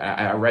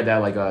 I read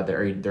that like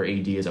their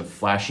AD is a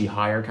flashy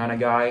hire kind of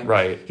guy.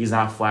 Right. He's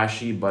not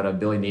flashy, but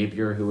Billy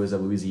Napier, who is a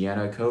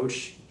Louisiana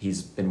coach,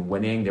 he's been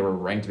winning. They were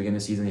ranked to begin the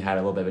season. He had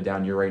a little bit of a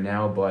down year right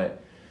now,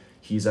 but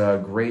he's a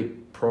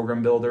great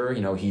program builder.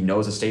 You know, he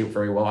knows the state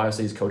very well.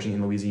 Obviously, he's coaching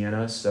in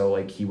Louisiana, so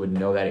like he would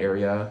know that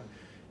area,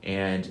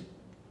 and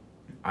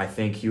I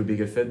think he would be a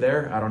good fit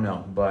there. I don't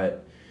know,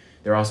 but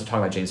they're also talking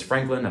about James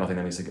Franklin. I don't think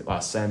that makes a lot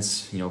of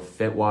sense, you know,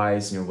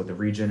 fit-wise, you know, with the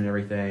region and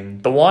everything.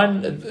 The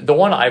one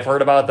I've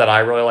heard about that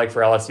I really like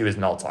for LSU is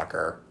Mel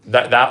Tucker.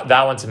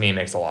 That one to me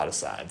makes a lot of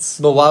sense.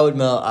 But why would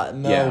Mel?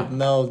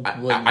 Mel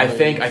wouldn't. I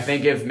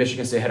think if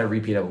Michigan State had a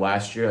repeat of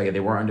last year, like if they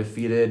weren't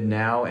undefeated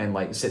now, and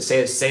like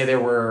say they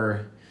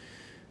were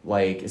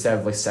like instead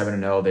of like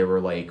 7-0, they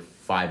were like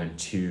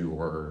 5-2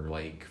 or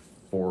like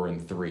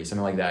 4-3,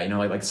 something like that. You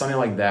know, like something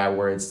like that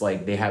where it's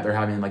like they're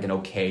having like an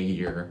okay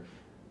year.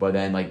 But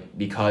then, like,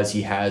 because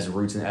he has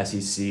roots in the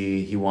SEC,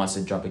 he wants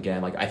to jump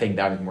again. Like, I think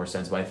that would make more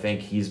sense. But I think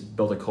he's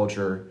built a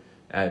culture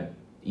at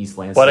East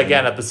Lansing. But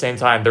again, at the same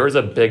time, there is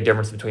a big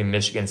difference between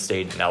Michigan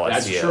State and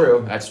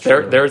LSU. That's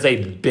true. There's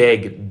a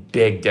big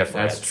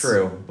difference. That's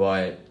true.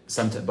 But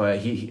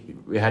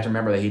we had to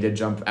remember that he did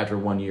jump after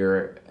 1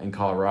 year in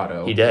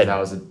Colorado. He did.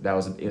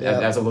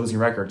 That's a losing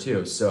record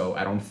too. So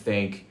I don't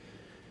think,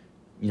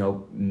 you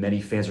know,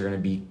 many fans are going to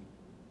be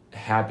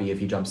happy if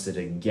he jumps it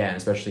again,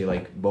 especially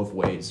like both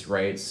ways,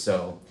 right?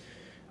 So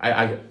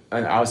I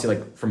obviously,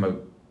 like, from a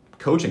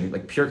coaching,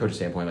 like pure coaching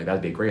standpoint, like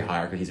that'd be a great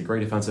hire because he's a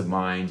great defensive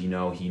mind. You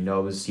know, he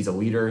knows he's a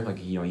leader.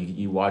 Like, you know,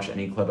 you watch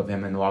any clip of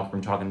him in the locker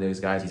room talking to these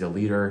guys, he's a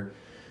leader.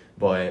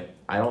 But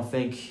I don't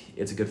think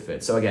it's a good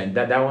fit. So again,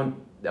 that one,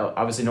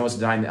 obviously no one's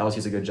denying that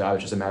LSU's a good job.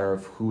 It's just a matter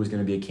of who is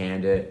going to be a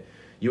candidate.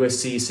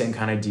 USC, same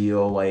kind of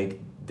deal. Like,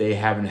 they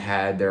haven't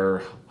had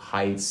their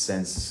heights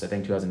since I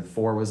think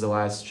 2004 was the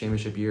last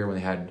championship year when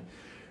they had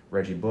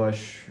Reggie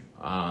Bush.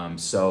 And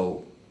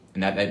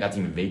that's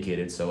even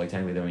vacated. So like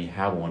technically they only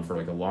have one for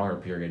like a longer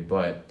period.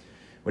 But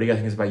what do you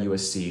guys think about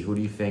USC? Who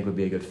do you think would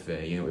be a good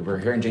fit? You know, we're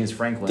hearing James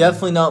Franklin.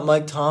 Definitely not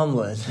Mike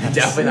Tomlin.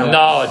 Definitely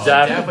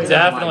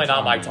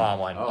not Mike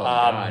Tomlin. Oh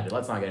God,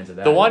 let's not get into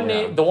that. The one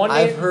name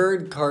I've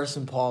heard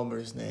Carson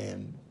Palmer's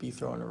name be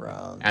thrown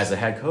around as a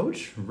head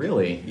coach.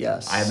 Really?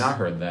 Yes. I have not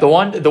heard that.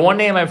 The one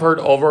name I've heard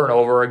over and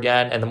over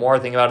again, and the more I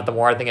think about it, the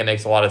more I think it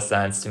makes a lot of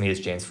sense to me is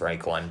James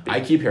Franklin. I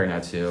keep hearing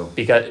that too.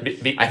 Because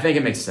I think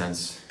it makes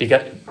sense.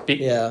 Because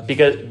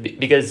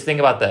think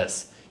about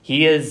this.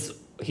 He is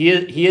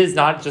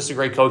not just a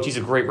great coach, he's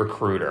a great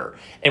recruiter.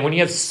 And when you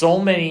have so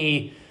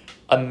many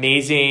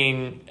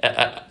amazing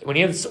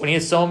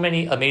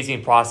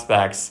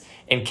prospects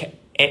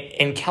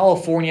in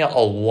California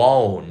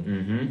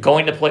alone,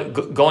 going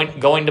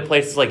to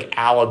places like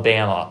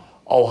Alabama,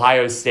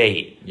 Ohio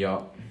State.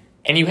 Yep.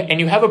 And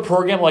you have a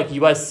program like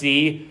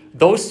USC,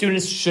 those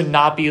students should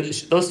not be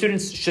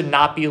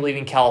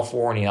leaving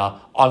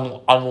California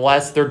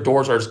unless their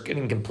doors are just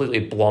getting completely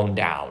blown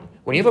down.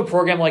 When you have a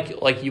program like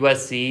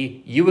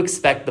USC, you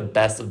expect the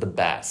best of the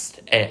best.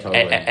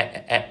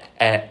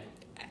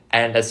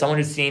 And as someone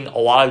who's seen a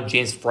lot of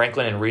James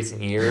Franklin in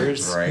recent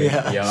years, right?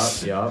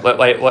 Yeah.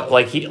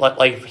 Like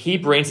he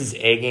brings his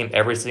A game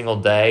every single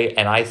day,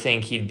 and I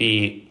think he'd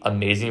be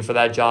amazing for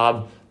that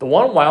job. The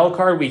one wild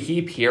card we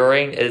keep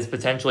hearing is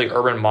potentially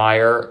Urban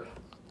Meyer.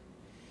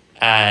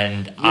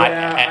 And in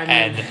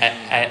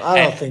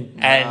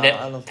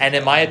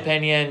my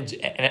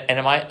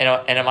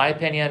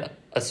opinion,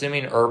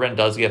 assuming Urban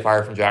does get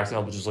fired from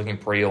Jacksonville, which is looking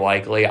pretty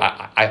likely,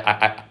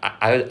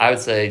 I would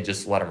say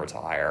just let him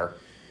retire.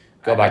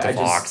 Go back to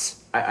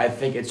Fox. I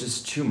think it's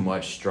just too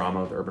much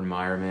drama with Urban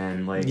Meyer,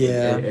 man. Like,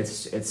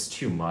 it's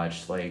too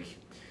much. Like,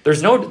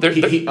 there's no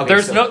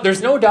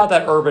doubt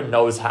that Urban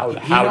knows how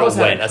to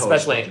win,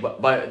 especially.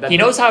 But he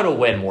knows how to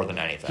win more than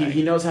anything.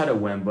 He knows how to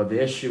win, but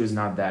the issue is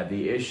not that.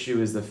 The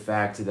issue is the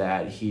fact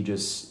that he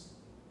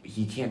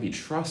can't be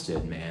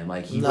trusted, man.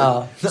 Like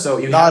not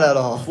at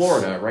all.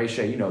 Florida, right?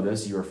 Shay, you know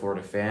this. You're a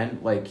Florida fan.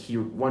 Like, he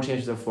won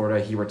championship of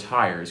Florida. He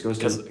retires, goes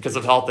because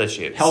of health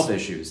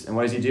issues. And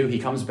what does he do? He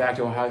comes back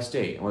to Ohio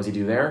State. And what does he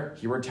do there?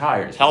 He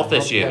retires. Health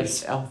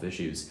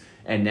issues.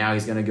 And now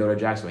he's going to go to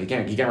Jacksonville. He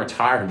can't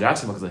retire from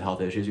Jacksonville because of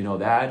health issues. You know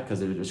that because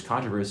there's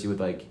controversy with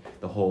like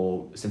the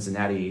whole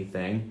Cincinnati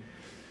thing.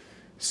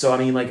 So I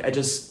mean, like, I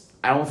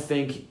don't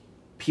think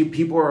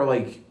people are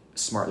like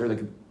smart. They're like,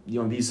 you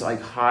know, these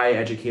like high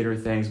educator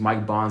things.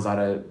 Mike Bond's not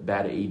a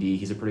bad AD.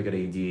 He's a pretty good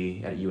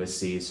AD at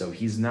USC. So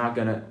he's not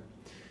gonna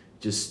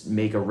just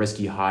make a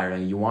risky hire.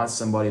 And you want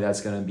somebody that's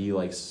gonna be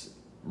like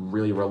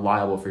really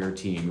reliable for your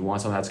team. You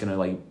want someone that's gonna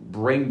like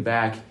bring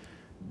back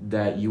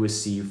that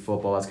USC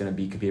football is going to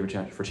be competing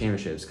for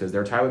championships because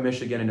they're tied with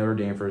Michigan and Notre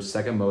Dame for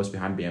second most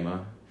behind Bama.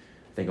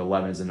 I think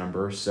 11 is the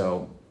number.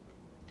 So,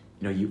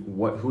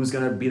 who's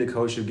going to be the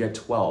coach who get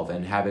 12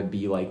 and have it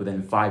be like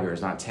within 5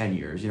 years, not 10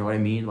 years? You know what I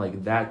mean?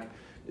 Like that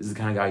is the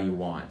kind of guy you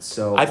want.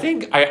 So I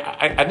think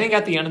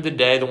at the end of the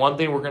day, the one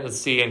thing we're going to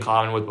see in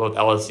common with both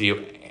LSU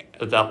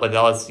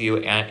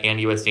and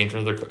USC in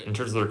terms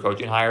of their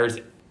coaching hires,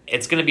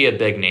 it's going to be a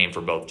big name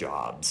for both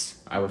jobs.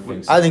 I would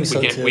think so. I think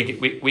so too.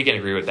 We can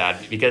agree with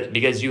that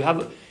because you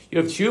have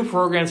two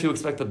programs who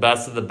expect the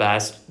best of the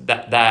best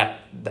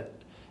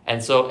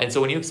and so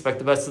when you expect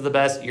the best of the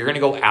best, you're going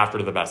to go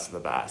after the best of the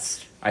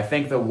best. I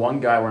think the one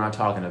guy we're not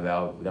talking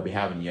about that we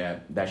haven't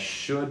yet that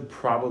should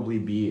probably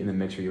be in the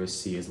mix for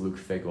USC is Luke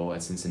Fickell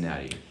at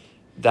Cincinnati.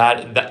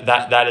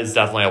 That is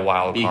definitely a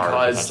wild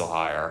card potential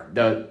hire.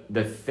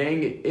 The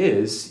thing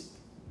is,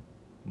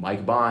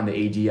 Mike Bond, the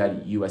AD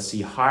at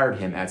USC, hired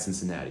him at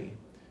Cincinnati.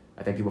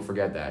 I think people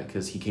forget that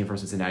because he came from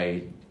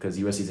Cincinnati because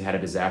USC's had a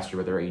disaster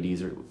with their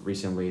ADs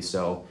recently.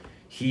 So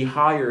he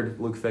hired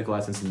Luke Fickell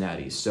at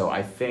Cincinnati. So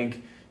I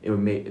think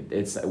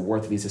it's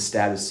worth at least a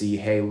stab to see,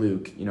 hey,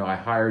 Luke, I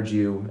hired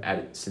you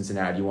at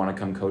Cincinnati. You want to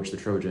come coach the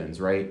Trojans,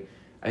 right?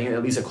 I think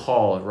at least a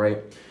call, right?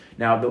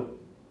 Now,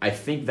 I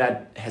think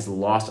that has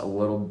lost a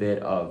little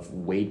bit of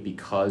weight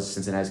because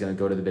Cincinnati's going to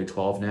go to the Big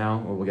 12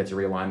 now, or we'll get to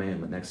realignment in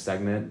the next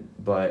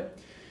segment. But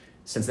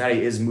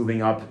Cincinnati is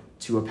moving up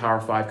to a Power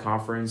 5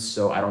 conference,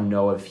 so I don't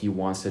know if he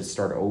wants to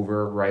start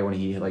over right when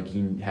he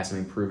has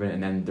something proven,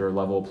 and then their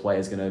level of play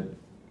is going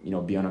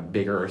to be on a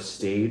bigger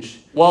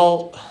stage.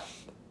 Well,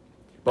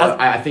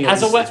 but I think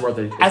it's worth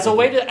it. As a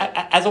way to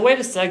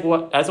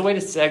segue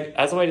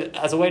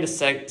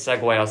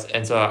us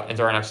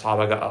into our next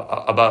topic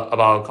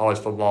about college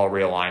football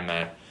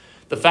realignment,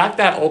 the fact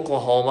that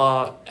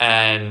Oklahoma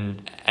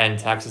and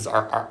Texas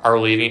are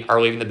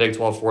leaving the Big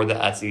 12 for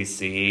the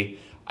SEC.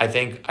 I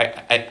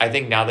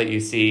think now that you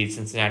see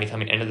Cincinnati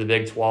coming into the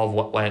Big 12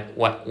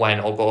 when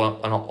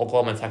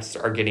Oklahoma and Texas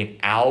are getting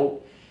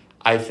out,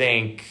 I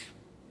think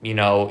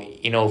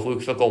if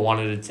Luke Fickell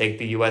wanted to take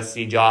the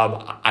USC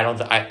job, I don't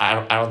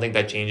think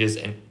that changes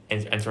in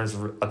terms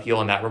of appeal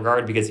in that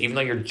regard because even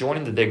though you're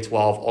joining the Big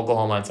 12,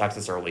 Oklahoma and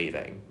Texas are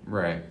leaving.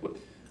 Right.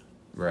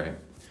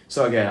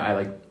 So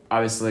again,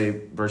 obviously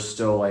there's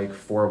still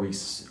 4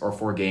 weeks or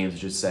 4 games, I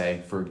should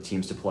say, for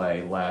teams to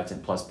play left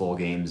and plus bowl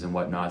games and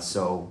whatnot.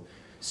 So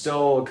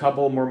still a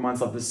couple more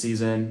months left this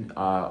season.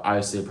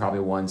 Obviously, probably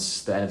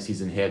once the end of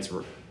season hits,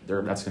 that's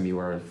going to be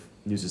where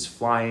news is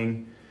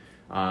flying.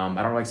 I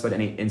don't really expect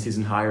any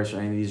in-season hires for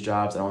any of these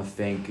jobs. I don't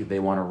think they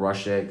want to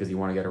rush it because you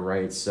want to get it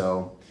right.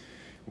 So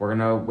we're going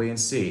to wait and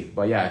see.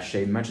 But yeah,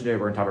 Shay mentioned it.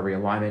 We're going to talk about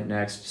realignment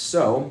next.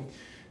 So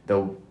the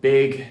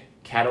big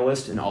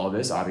catalyst in all of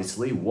this,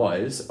 obviously,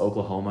 was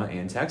Oklahoma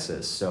and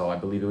Texas. So I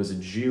believe it was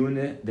in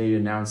June they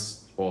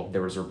announced,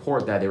 there was a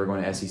report that they were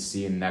going to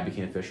SEC, and that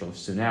became official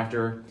soon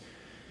after.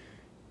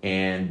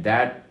 And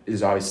that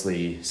is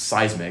obviously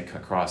seismic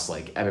across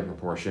epic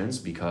proportions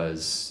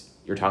because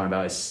you're talking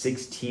about a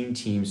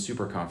 16-team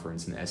super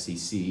conference in the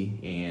SEC.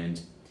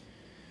 And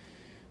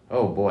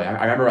oh boy,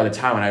 I remember at the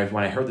time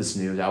when I heard this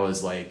news,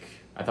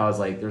 I thought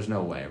there's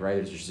no way, right?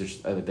 It's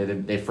just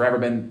they've forever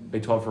been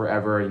Big 12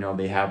 forever.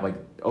 They have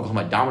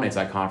Oklahoma dominates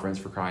that conference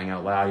for crying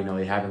out loud.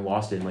 They haven't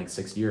lost it in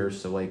 6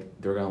 years, so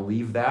they're gonna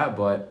leave that.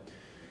 But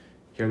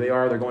here they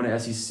are. They're going to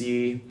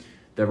SEC.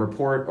 The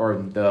report or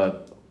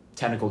the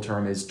technical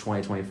term is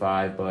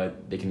 2025,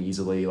 but they can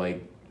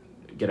easily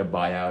get a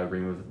buyout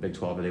agreement with Big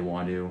 12 if they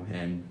want to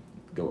and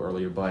go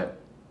earlier. But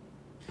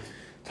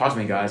talk to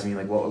me, guys.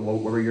 What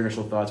were your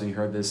initial thoughts when you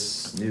heard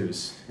this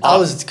news? I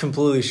was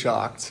completely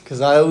shocked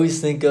because I always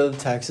think of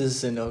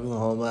Texas and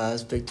Oklahoma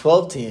as Big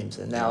 12 teams,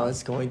 and now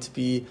it's going to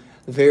be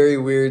very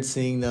weird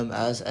seeing them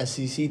as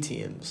SEC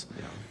teams.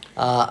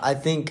 Yeah. I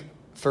think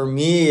for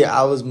me,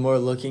 I was more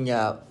looking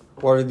at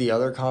what are the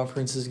other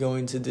conferences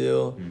going to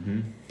do? Mm-hmm.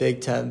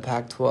 Big 10,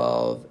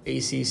 Pac-12,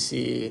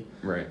 ACC.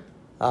 Right.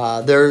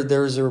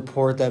 There's a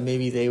report that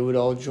maybe they would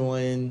all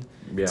join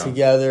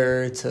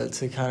together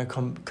to kind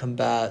of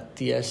combat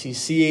the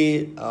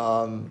SEC.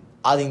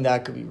 I think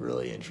that could be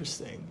really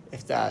interesting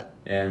if that.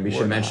 And we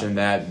should mention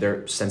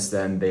that since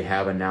then they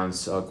have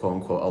announced a quote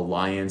unquote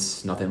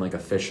alliance, nothing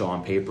official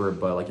on paper,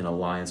 but an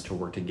alliance to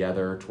work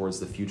together towards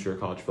the future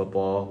of college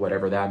football,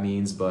 whatever that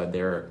means. But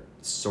they're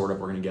sort of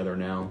working together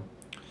now.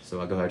 So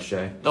I'll go ahead,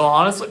 Shay. No,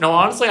 honestly,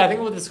 I think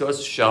what this goes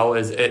to show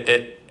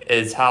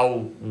is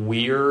how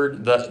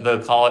weird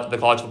the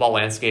college football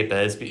landscape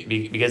is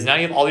because now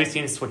you have all these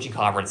teams switching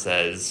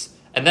conferences,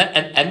 and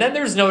then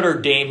there's Notre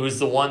Dame, who's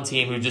the one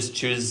team who just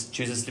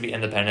chooses to be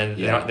independent.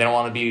 Yeah. They don't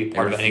want to be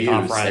part of any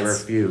conference. They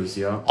refuse.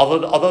 Yeah.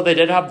 Although they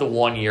did have the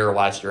 1 year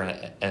last year in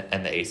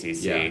the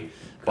ACC. Yeah.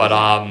 But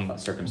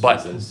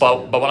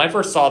when I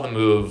first saw the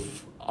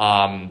move,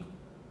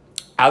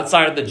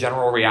 outside of the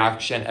general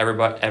reaction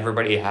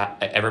everybody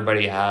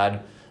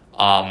had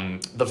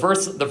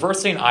The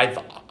first thing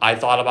I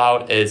thought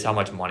about is how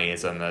much money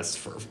is in this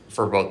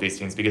for both these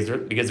teams because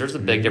there's a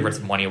big difference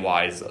money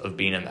wise of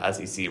being in the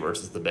SEC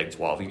versus the Big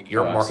 12.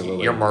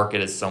 Your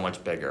market is so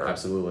much bigger.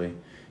 Absolutely.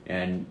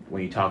 And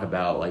when you talk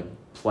about like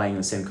playing in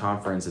the same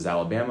conference as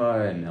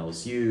Alabama and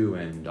LSU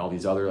and all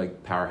these other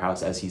like powerhouse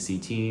SEC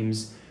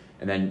teams,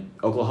 and then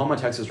Oklahoma,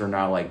 Texas are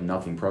not like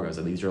nothing programs.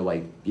 Like, these are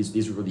like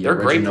these were the they're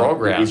great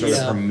programs. These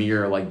are the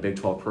premier like Big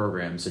 12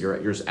 programs. So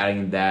you're just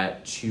adding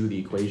that to the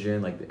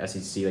equation. Like the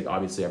SEC, like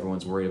obviously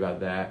everyone's worried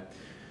about that.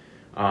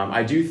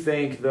 I do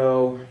think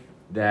though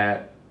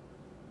that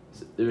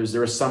there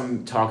was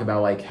some talk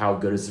about like how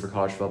good is this for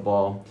college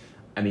football.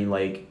 I mean,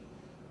 like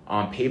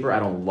on paper, I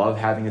don't love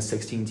having a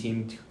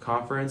 16-team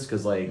conference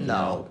because, like, you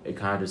know, it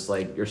kind of just,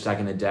 like, you're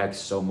stacking the deck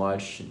so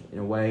much in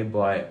a way,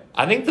 but...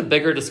 I think the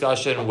bigger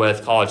discussion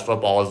with college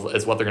football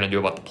is what they're going to do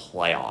about the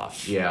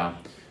playoff. Yeah.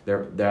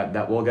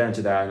 That we'll get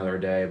into that another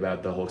day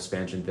about the whole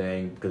expansion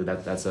thing because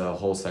that's a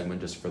whole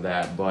segment just for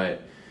that,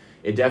 but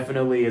it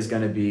definitely is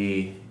going to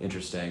be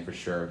interesting for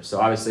sure. So,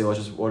 obviously,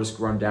 we'll just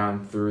run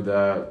down through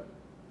the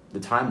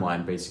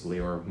timeline, basically,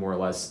 or more or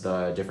less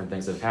the different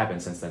things that have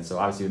happened since then. So,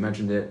 obviously, we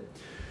mentioned it.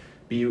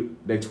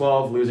 Big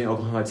 12 losing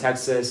Oklahoma,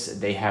 Texas.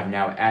 They have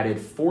now added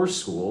 4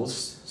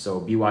 schools. So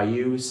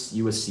BYU,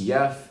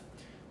 USCF,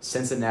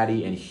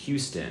 Cincinnati, and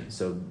Houston.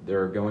 So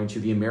they're going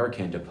to the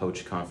American to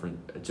poach, and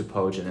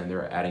then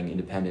they're adding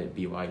independent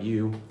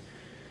BYU.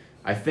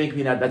 I think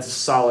that's a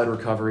solid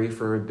recovery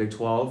for Big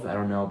 12. I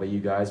don't know about you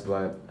guys,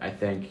 but I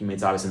think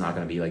it's obviously not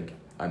going to be like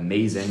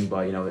amazing,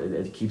 but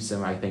it keeps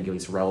them, I think, at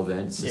least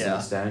relevant to some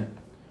extent.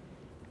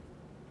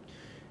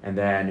 And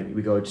then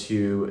we go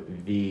to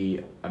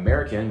the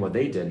American, what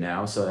they did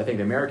now. So I think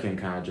the American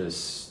kind of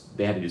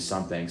they had to do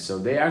something. So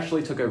they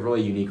actually took a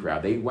really unique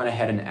route. They went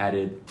ahead and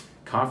added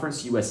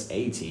Conference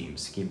USA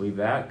teams. Can you believe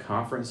that?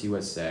 Conference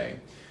USA.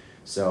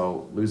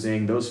 So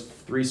losing those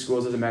 3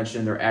 schools, as I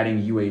mentioned, they're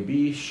adding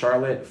UAB,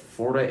 Charlotte,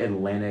 Florida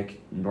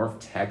Atlantic, North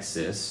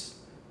Texas,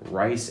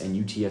 Rice, and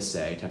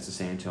UTSA, Texas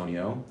San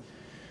Antonio.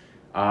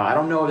 I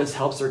don't know if this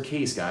helps their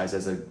case, guys,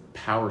 as a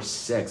Power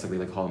 6, like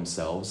they call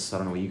themselves. I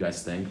don't know what you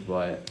guys think,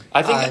 but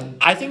I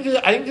think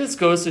this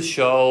goes to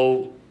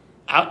show,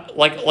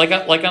 like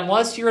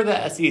unless you're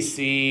the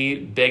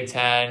SEC, Big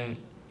 10,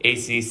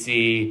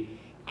 ACC,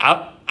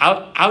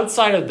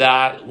 outside of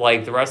that,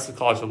 like the rest of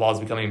college football is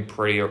becoming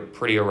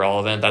pretty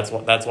irrelevant. That's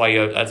why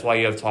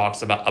you have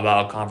talks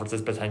about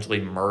conferences potentially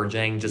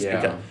merging just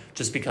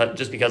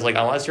because like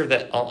unless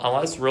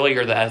really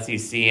you're the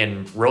SEC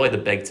and really the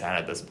Big 10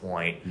 at this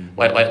point,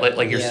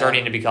 like you're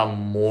starting to become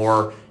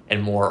more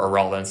and more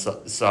irrelevant.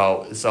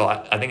 So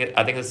I think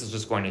this is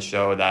just going to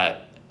show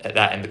that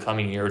in the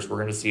coming years we're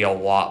going to see a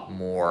lot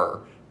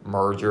more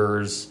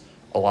mergers,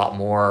 a lot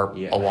more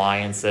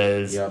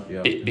alliances.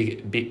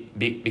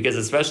 Because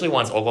especially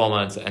once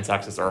Oklahoma and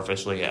Texas are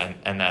officially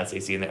in the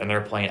SEC and they're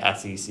playing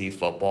SEC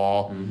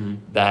football,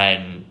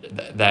 then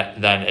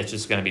it's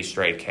just going to be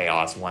straight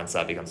chaos once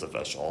that becomes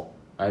official.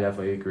 I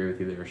definitely agree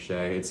with you there,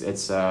 Shay. It's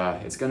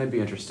going to be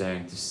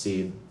interesting to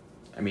see.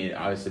 I mean,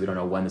 obviously we don't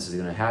know when this is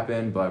going to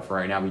happen, but for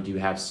right now we do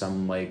have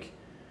some like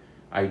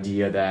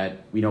idea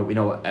that we know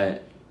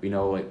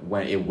like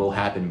when it will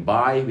happen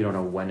by. We don't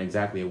know when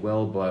exactly it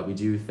will, but we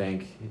do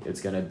think it's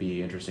going to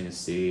be interesting to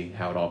see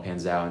how it all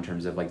pans out in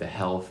terms of like the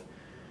health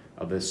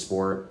of this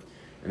sport.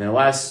 And then the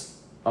last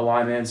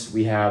alignments,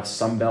 we have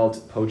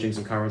Sunbelt poaching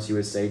some Conference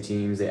USA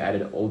teams. They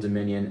added Old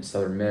Dominion,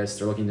 Southern Miss.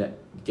 They're looking to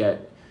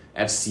get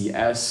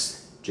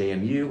FCS,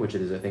 JMU, which I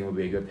think would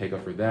be a good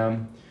pickup for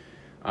them.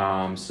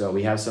 So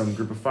we have some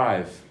Group of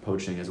 5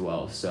 poaching as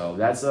well. So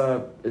this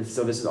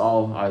is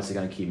all obviously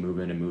going to keep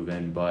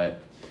moving,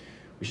 but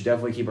we should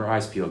definitely keep our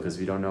eyes peeled because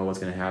we don't know what's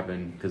going to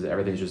happen because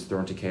everything's just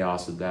thrown to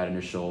chaos with that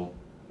initial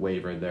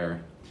wave right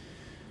there.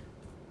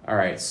 All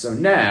right, so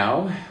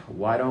now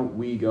why don't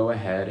we go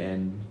ahead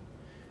and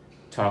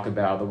talk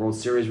about the World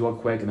Series real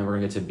quick, and then we're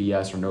going to get to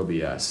BS or no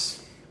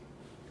BS.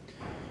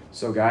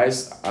 So,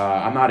 guys,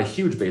 I'm not a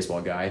huge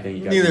baseball guy. I think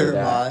you guys know that. Neither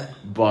am I.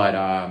 But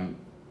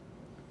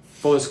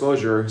full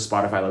disclosure,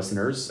 Spotify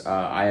listeners,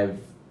 I have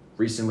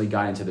recently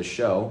got into the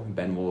show.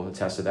 Ben will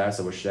attest to that,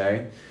 so will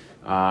Shay.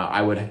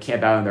 I would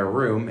camp out in their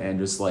room and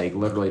just like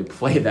literally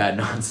play that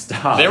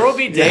nonstop. There will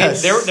be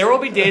days. There will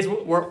be days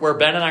where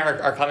Ben and I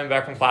are coming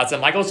back from class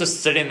and Michael's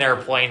just sitting there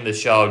playing the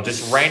show,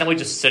 just randomly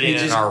just sitting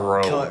in our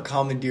room.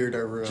 Commandeered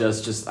our room.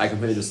 I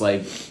completely just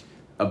like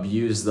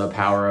abuse the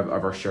power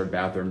of our shared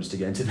bathroom just to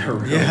get into their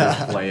room and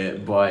just play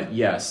it. But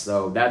yes,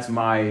 so that's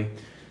my.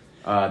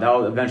 That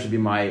will eventually be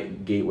my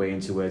gateway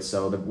into it.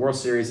 So the World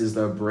Series is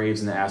the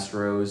Braves and the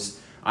Astros.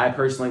 I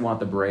personally want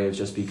the Braves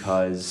just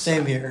because.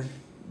 Same here.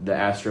 The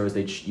Astros,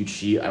 you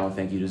cheat. I don't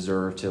think you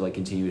deserve to like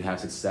continue to have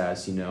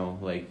success.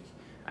 Like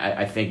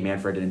I think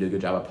Manfred didn't do a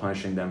good job of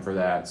punishing them for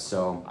that.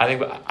 So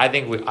I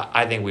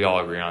think we all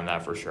agree on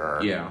that for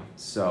sure. Yeah.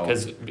 So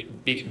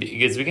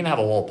because we can have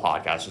a whole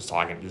podcast just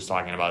talking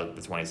about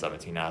the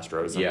 2017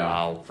 Astros.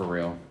 Yeah. For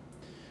real.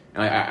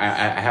 And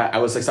I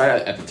was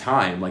excited at the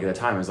time. Like at the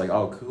time, I was like,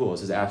 "Oh, cool!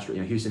 This is Astro.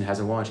 Houston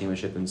hasn't won a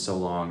championship in so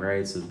long,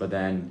 right?" So, but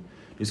then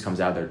news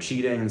comes out they're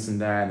cheating and this and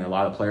that, and a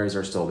lot of players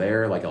are still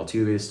there. Like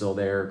Altuve is still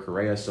there,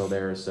 Correa is still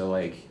there. So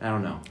like, I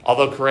don't know.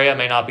 Although Correa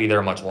may not be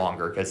there much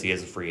longer because he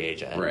is a free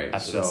agent Right.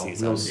 after So this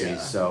season. we'll see. Yeah.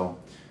 So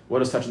we'll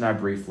just touch on that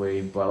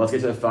briefly, but let's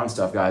get to the fun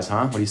stuff, guys.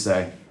 Huh? What do you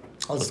say?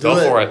 Let's go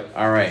for it.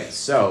 All right.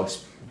 So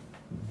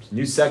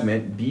new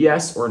segment: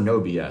 BS or no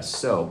BS.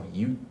 So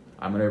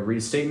I'm going to read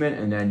a statement,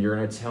 and then you're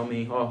going to tell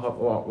me,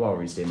 I'll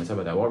read statements. How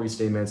about that? We'll read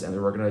statements, and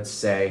then we're going to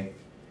say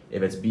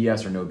if it's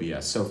BS or no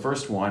BS. So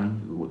first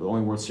one, the only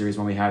World Series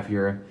one we have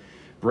here,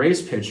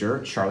 Braves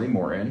pitcher Charlie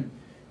Morton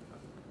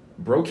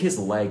broke his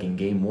leg in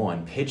Game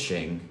 1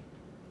 pitching.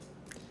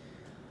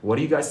 What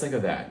do you guys think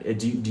of that?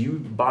 Do you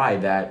buy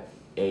that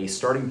a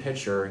starting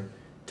pitcher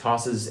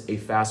tosses a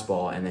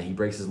fastball and then he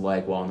breaks his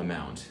leg while on the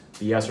mound?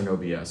 BS or no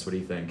BS? What do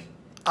you think?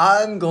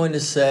 I'm going to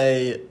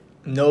say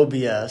no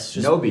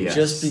BS. No BS.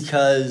 Just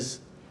because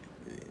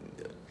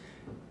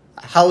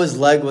how his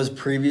leg was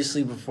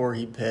previously before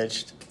he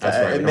pitched. That's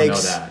right. It We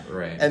makes don't know that.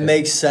 Right. it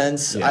makes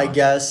sense, Yeah. I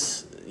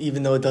guess,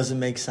 even though it doesn't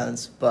make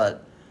sense.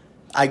 But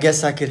I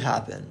guess that could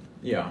happen.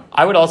 Yeah.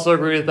 I would also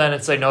agree with Ben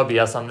and say no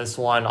BS on this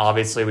one.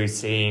 Obviously, we've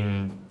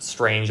seen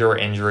stranger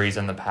injuries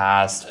in the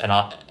past, and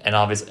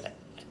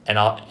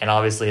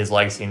obviously his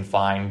leg seemed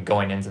fine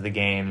going into the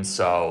game.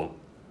 So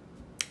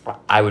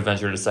I would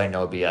venture to say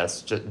no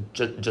BS,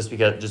 just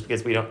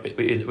because we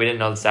didn't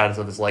know the status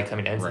of his leg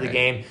coming into the Right.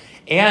 game,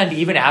 and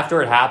even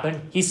after it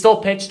happened, he still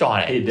pitched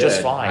on it He did.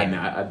 just fine.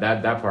 I mean,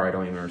 that part I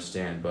don't even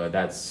understand, but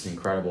that's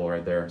incredible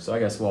right there. So I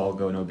guess we'll all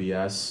go no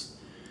BS.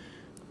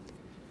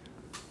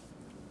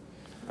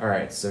 All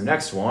right, so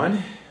next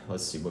one.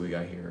 Let's see what we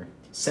got here.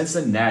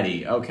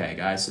 Cincinnati. Okay,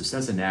 guys, so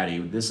Cincinnati.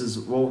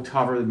 We'll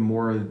cover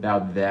more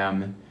about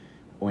them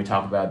when we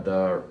talk about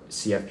the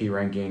CFP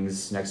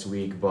rankings next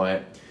week,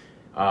 but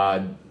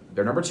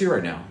they're number 2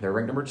 right now. They're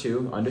ranked number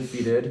 2,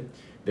 undefeated.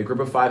 The group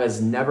of 5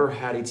 has never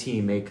had a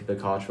team make the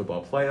college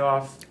football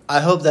playoff. I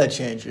hope that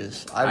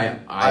changes.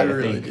 I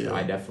really think do.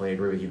 I definitely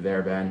agree with you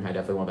there, Ben. I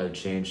definitely want that to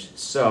change.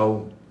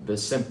 So,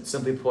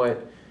 simply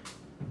put,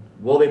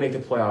 will they make the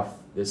playoff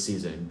this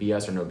season?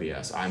 BS or no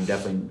BS? I'm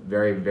definitely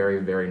very, very,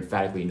 very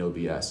emphatically no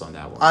BS on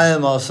that one. I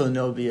am also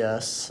no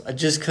BS.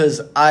 Just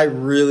because I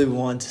really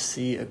want to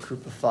see a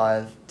group of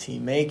 5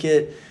 team make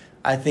it.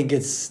 I think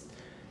it's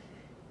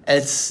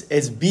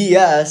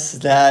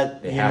BS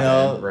that They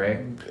haven't, right?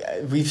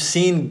 We've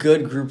seen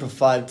good group of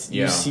 5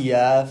 Yeah.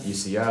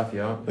 UCF.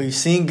 Yeah. We've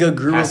seen good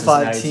group Past of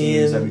 5 Cincinnati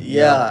teams, teams,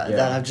 yeah.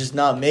 that have just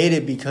not made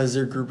it because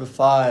they're group of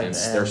 5. And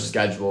their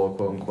schedule,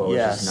 quote unquote, is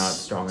just not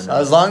strong enough. So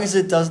as long as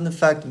it doesn't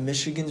affect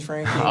Michigan's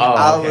ranking, Oh,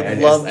 I okay.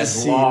 would love to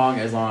as see. long,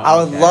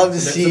 I would love to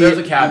see. So there's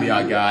a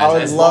caveat, guys. I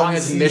would As love long to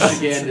as see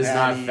Michigan is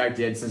not Cincinnati.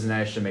 affected,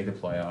 Cincinnati should make the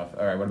playoff.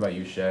 All right, what about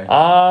you, Shay?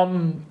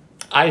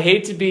 I'd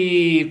hate to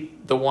be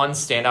the one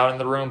standout in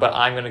the room, but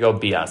I'm going to go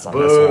BS on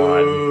this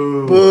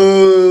one.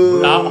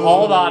 Boo. Now,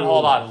 hold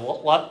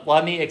on.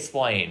 Let me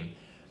explain.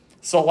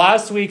 So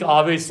last week,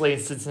 obviously,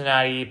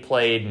 Cincinnati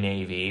played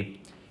Navy.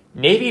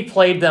 Navy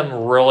played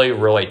them really,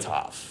 really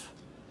tough.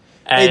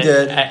 They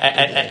did.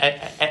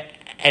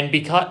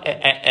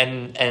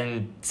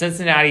 And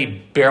Cincinnati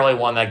barely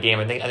won that game.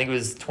 I think it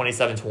was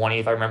 27-20,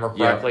 if I remember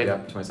correctly. Yeah,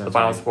 27-20. The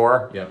final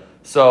score. Yep.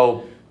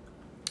 So,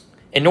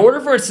 in order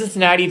for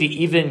Cincinnati to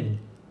even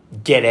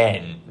get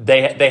in,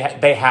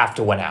 they have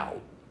to win out.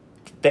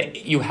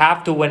 You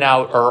have to win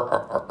out,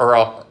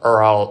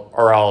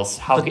 or else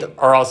how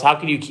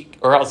can you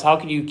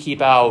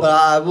keep out? But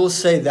I will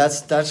say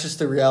that's just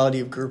the reality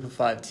of group of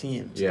 5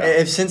 teams. Yeah.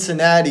 If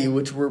Cincinnati,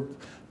 which we're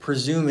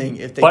presuming,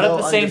 if they But at go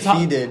the same time-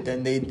 undefeated,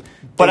 then they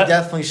But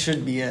definitely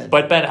should be in.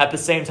 But Ben, at the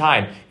same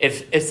time,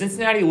 if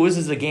Cincinnati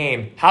loses a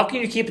game, how can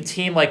you keep a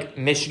team like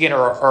Michigan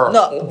or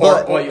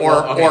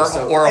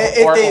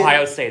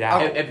Ohio State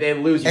out? If they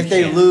lose, If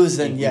they lose,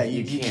 then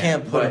you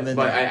can't put them in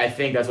But there. I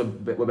think that's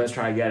what Ben's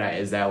trying to get at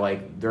is that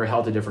like they're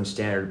held to a different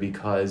standard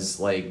because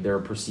like they're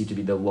perceived to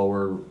be the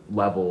lower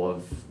level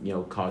of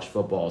college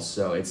football.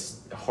 So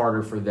it's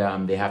harder for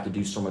them. They have to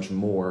do so much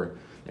more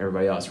than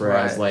everybody else.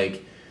 Whereas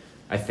Right.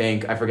 I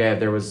forget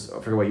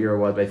what year it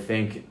was, but I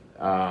think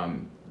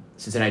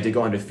Cincinnati did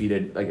go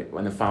undefeated like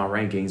in the final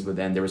rankings, but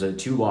then there was a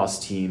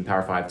 2-loss team,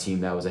 Power 5 team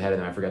that was ahead of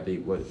them. I forgot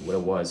what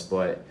it was,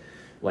 but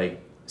like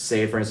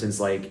say for instance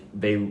like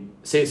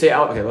let's say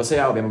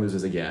Alabama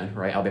loses again,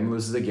 right? Alabama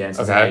loses again.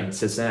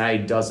 Cincinnati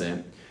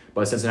doesn't,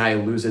 but Cincinnati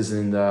loses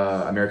in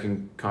the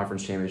American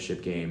Conference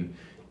Championship game,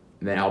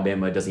 and then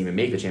Alabama doesn't even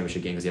make the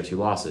championship game because they have 2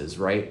 losses,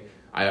 right?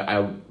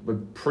 I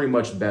would pretty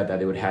much bet that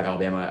they would have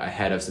Alabama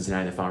ahead of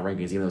Cincinnati in the final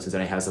rankings, even though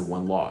Cincinnati has a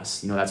 1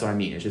 loss. That's what I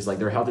mean. It's just like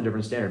they're held to a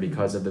different standard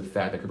because of the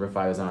fact that Group of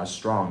 5 is not as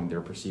strong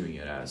they're perceiving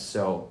it as.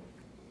 So,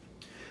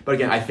 but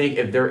again, I think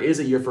if there is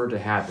a year for it to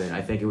happen,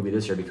 I think it would be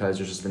this year because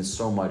there's just been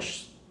so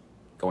much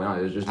going on.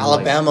 There's just been,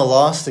 Alabama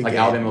lost again.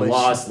 Alabama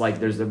lost. Like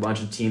there's a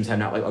bunch of teams have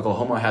not like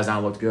Oklahoma has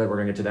not looked good. We're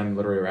gonna get to them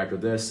literally right after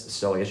this.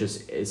 So it's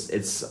just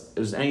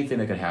there's anything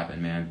that could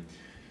happen, man.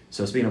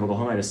 So speaking of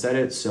Oklahoma, I just said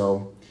it.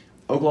 So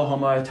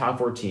Oklahoma top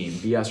 14.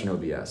 BS or no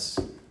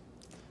BS?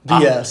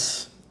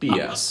 BS.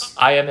 BS.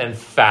 I am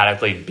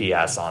emphatically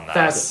BS on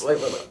this.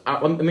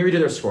 Let me read you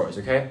their scores,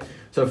 okay?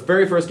 So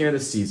very first game of the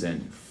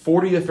season,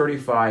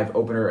 40-35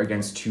 opener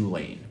against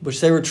Tulane.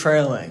 Which they were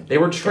trailing. They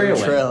were trailing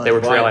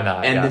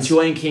that. And yes. then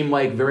Tulane came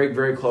like very,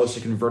 very close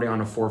to converting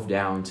on a fourth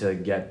down to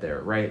get there,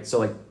 right? So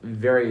like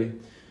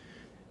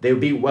they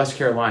would beat West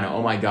Carolina.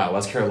 Oh my God,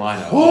 West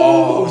Carolina.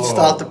 Oh,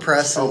 stop the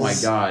presses. Oh my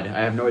God.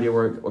 I have no idea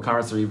what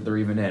conference they're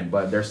even in,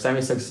 but they're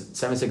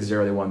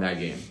 76-0. They won that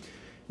game.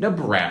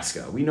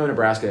 Nebraska. We know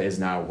Nebraska is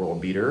now a world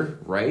beater,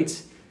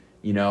 right?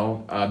 You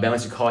know, Ben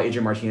likes to call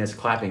Adrian Martinez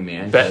clapping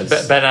man. Ben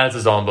has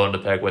his own bone to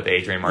pick with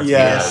Adrian Martinez.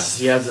 Yes.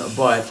 He has,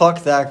 but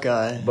fuck that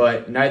guy.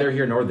 But neither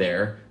here nor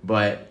there.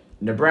 But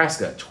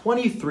Nebraska,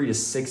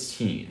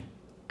 23-16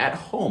 at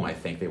home. I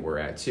think they were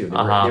at too. They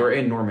were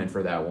in Norman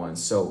for that one.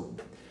 So,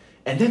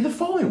 and then the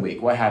following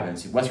week, what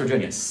happens? West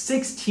Virginia,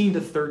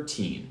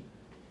 16-13.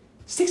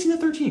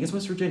 16-13 against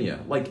West Virginia.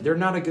 Like, they're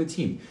not a good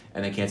team.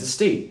 And then Kansas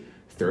State,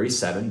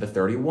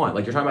 37-31.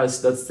 Like, you're talking about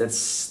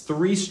that's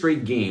 3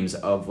 straight games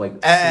of like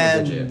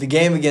and single digit. The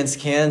game against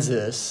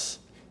Kansas,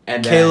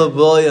 and Caleb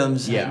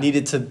Williams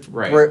needed to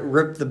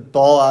rip the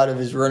ball out of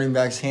his running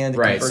back's hand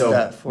to convert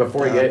that fourth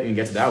before down. you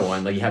get to that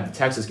one, like you have the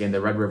Texas game,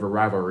 the Red River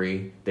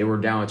rivalry. They were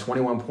down at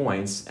 21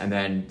 points, and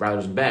then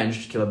Rather's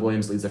benched. Caleb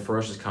Williams leads a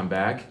ferocious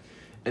comeback.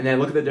 And then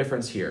look at the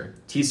difference here.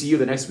 TCU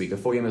the next week, a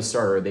full game of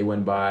starter, they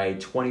win by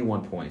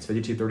 21 points,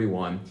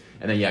 52-31.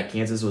 And then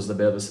Kansas was the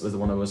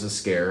one that was a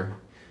scare.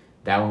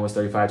 That one was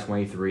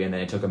 35-23, and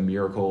then it took a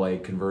miracle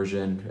like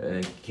conversion,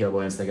 and then Caleb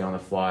Williams thinking on the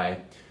fly.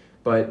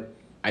 But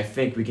I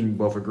think we can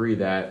both agree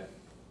that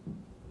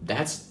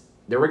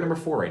they're ranked number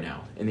 4 right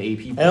now in the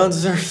AP poll. They don't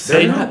deserve.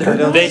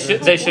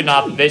 They should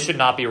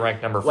not be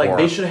ranked number 4. Like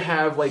they should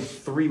have like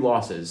 3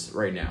 losses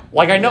right now.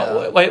 Like I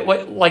know,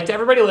 like to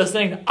everybody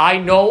listening, I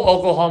know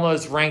Oklahoma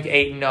is ranked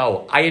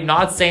 8-0. I am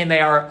not saying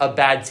they are a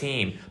bad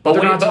team, but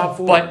they're not top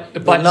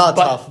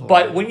 4.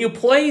 But when you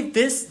play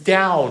this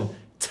down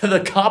to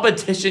the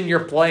competition you're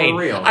playing,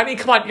 for real. I mean,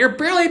 come on, you're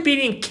barely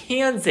beating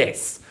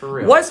Kansas, for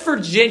real. West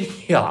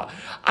Virginia.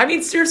 I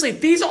mean, seriously,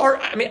 these are.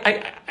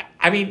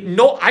 I mean,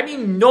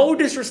 no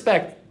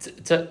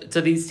disrespect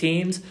to these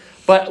teams,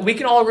 but we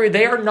can all agree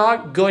they are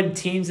not good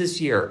teams this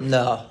year.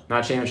 No,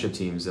 not championship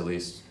teams, at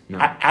least. No,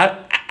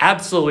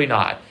 absolutely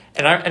not.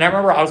 And I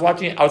remember I was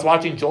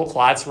watching Joel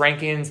Klatt's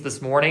rankings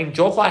this morning.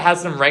 Joel Klatt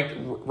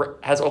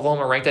has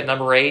Oklahoma ranked at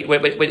number 8,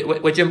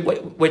 which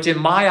in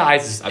my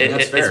eyes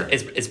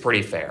is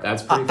pretty fair.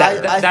 That's pretty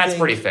fair. That's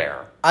pretty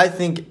fair. I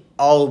think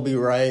all will be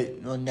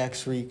right when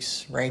next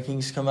week's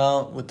rankings come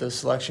out with the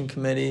selection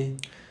committee.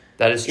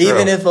 That is true.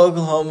 Even if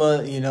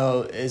Oklahoma,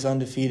 is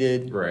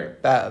undefeated,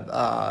 right?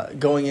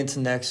 Going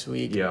into next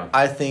week, yeah.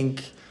 I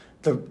think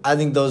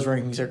those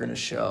rankings are going to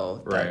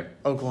show that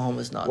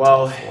Oklahoma's not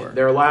top 4.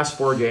 Their last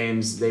 4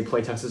 games, they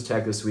play Texas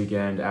Tech this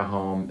weekend at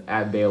home,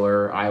 at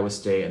Baylor, Iowa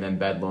State, and then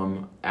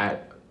Bedlam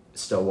at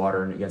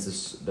Stillwater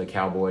against the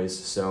Cowboys.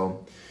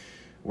 So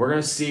we're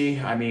going to see.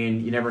 I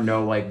mean, you never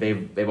know. Like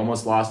they've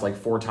almost lost like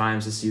 4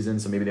 times this season,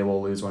 so maybe they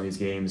will lose one of these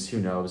games. Who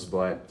knows?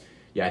 But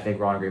yeah, I think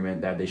we're on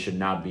agreement that they should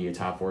not be a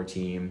top 4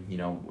 team.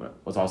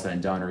 What's all said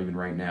and done, or even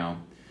right now.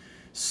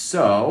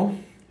 So,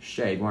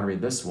 Shay, you want to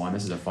read this one?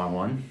 This is a fun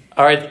one.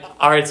 All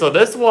right. So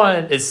this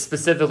one is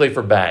specifically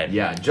for Ben.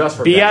 Yeah, just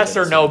for BS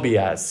Ben. or no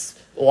BS.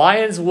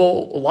 Lions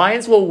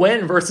will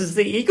win versus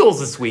the Eagles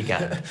this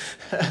weekend.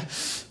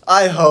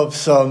 I hope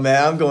so,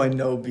 man. I'm going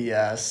no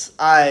BS.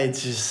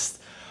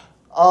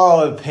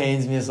 it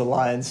pains me as a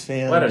Lions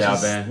fan. Let it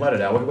out, man. Let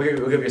it out.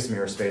 We'll give you some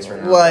air space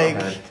right now.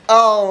 Like,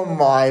 oh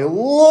my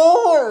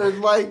Lord!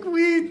 Like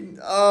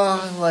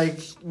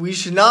we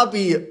should not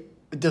be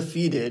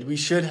defeated. We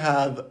should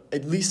have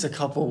at least a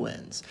couple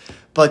wins.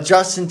 But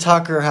Justin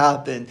Tucker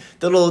happened.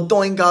 The little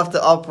doink off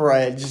the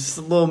upright, just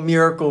a little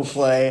miracle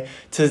play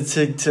to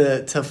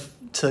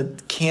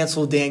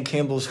cancel Dan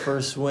Campbell's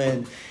first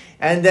win.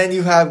 And then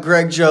you have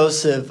Greg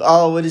Joseph.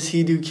 Oh, what does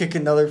he do? Kick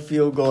another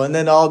field goal. And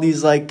then all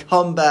these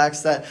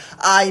comebacks that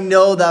I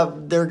know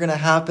that they're going to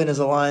happen as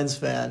a Lions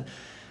fan.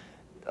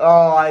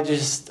 Oh,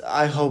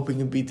 I hope we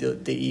can beat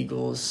the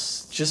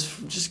Eagles.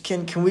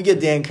 Can we get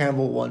Dan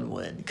Campbell one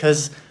win?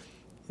 Because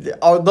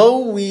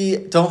although we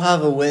don't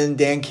have a win,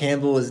 Dan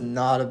Campbell is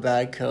not a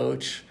bad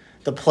coach.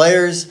 The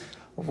players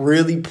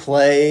really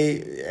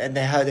play, and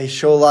they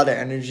show a lot of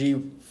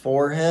energy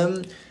for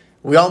him.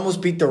 We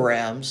almost beat the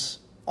Rams.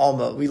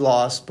 Almost. We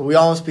lost, but we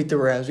almost beat the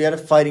Rams. We had a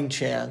fighting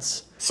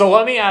chance. So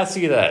let me ask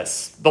you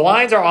this. The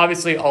Lions are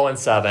obviously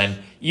 0-7.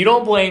 You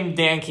don't blame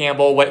Dan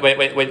Campbell,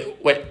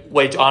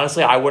 which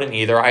honestly I wouldn't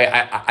either.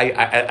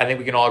 I think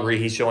we can all agree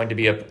he's showing to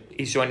be a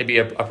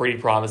pretty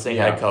promising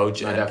head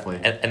coach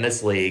in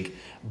this league.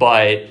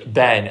 But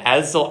Ben,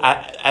 as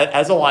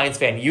a Lions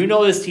fan, you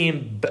know this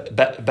team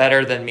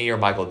better than me or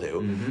Michael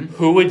do. Mm-hmm.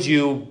 Who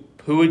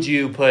would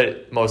you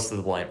put most of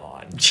the blame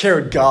on?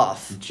 Jared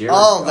Goff.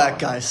 That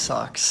guy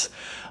sucks.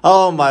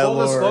 Oh my Full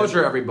lord!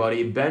 disclosure,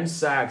 everybody. Ben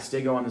Sachs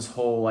did go on this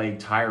whole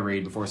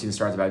tirade before season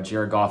starts about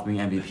Jared Goff being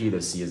MVP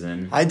this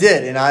season. I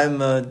did, and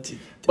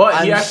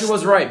But he actually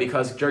was right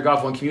because Jared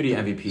Goff won Community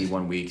MVP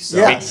 1 week. So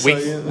Yeah.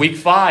 Week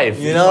 5.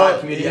 You know,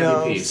 Community you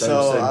know, MVP.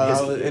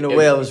 so in a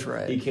way, I was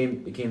right. It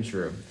came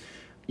true.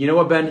 You know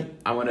what, Ben?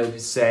 I want to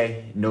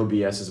say no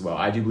BS as well.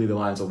 I do believe the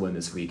Lions will win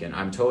this weekend.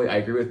 I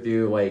agree with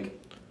you.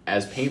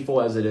 As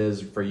painful as it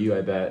is for you, I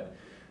bet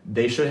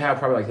they should have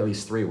probably at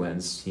least 3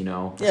 wins.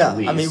 Yeah, at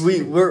least. I mean,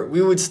 we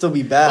would still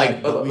be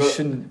bad, but we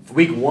shouldn't.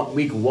 Week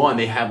one,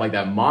 they had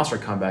that monster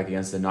comeback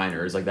against the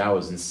Niners. That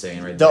was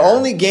insane, right The there.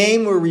 only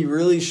game where we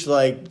really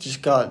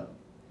just got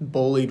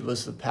bullied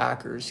was the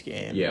Packers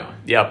game. Yeah.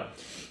 Yep.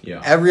 Yeah.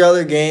 Every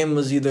other game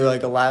was either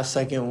a last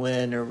second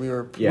win or we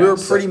were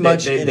pretty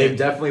much in they've it.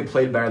 definitely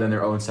played better than their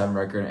 0-7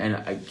 record.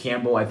 And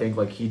Campbell, I think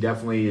he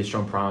definitely has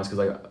shown promise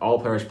because all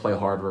players play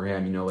hard for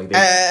him. They don't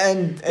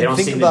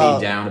think seem about, to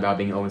be down about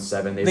being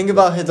 0-7. Think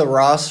about the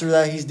roster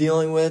that he's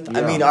dealing with. Yeah.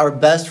 I mean, our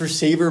best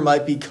receiver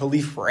might be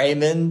Khalif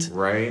Raymond.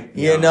 Right.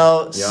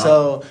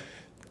 So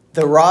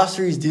the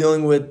roster he's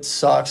dealing with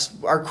sucks.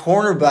 Our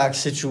cornerback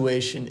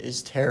situation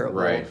is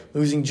terrible. Right.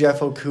 Losing Jeff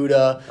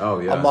Okuda, Oh,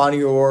 yeah. Amani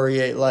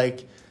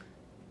Oruwariye,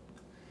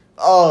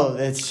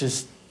 it's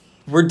just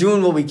we're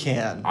doing what we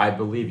can. I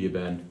believe you,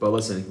 Ben. But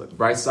listen,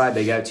 right side,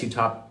 they got 2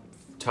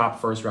 top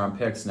first round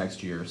picks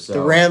next year. So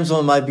The Rams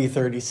one might be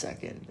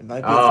 32nd. It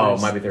might be.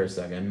 might be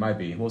 32nd. Might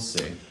be. We'll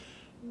see.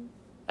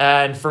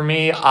 And for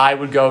me, I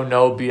would go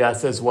no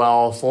BS as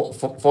well.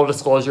 Full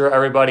disclosure,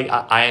 everybody,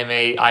 I am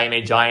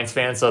a Giants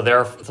fan, so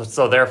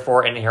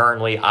therefore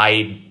inherently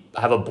I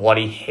have a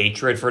bloody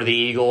hatred for the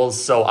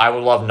Eagles. So I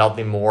would love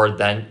nothing more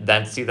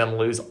than see them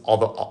lose.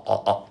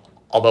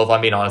 Although if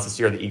I'm being honest, this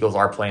year the Eagles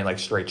are playing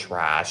straight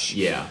trash.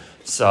 Yeah.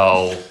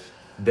 So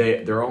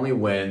Their only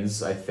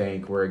wins, I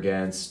think, were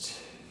against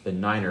the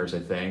Niners, I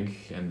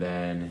think, and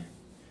then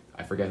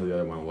I forget who the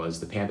other one was.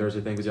 The Panthers,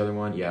 I think, was the other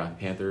one. Yeah,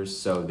 Panthers.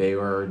 So they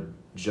were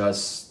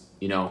just,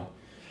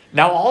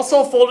 Now,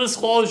 also full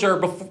disclosure,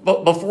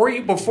 before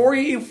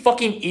you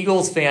fucking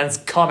Eagles fans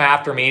come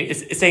after me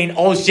saying,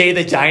 "Oh, Shay,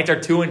 the Giants are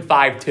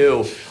 2-5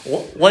 too."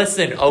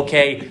 Listen,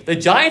 okay, the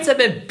Giants have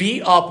been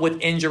beat up with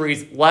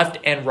injuries left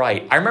and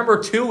right. I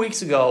remember 2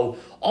 weeks ago,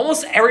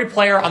 almost every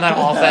player on that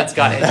offense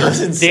got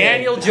injured.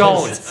 Daniel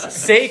Jones,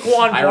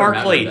 Saquon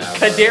Barkley,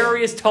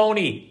 Kadarius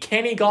Toney,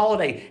 Kenny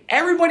Golladay.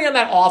 Everybody on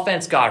that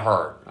offense got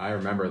hurt. I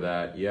remember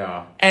that.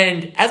 Yeah.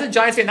 And as a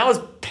Giants fan, that was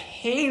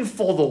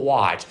painful to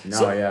watch.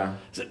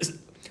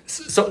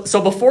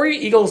 So before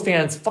you Eagles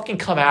fans fucking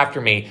come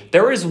after me,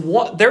 there is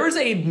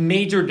a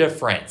major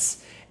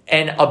difference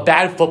in a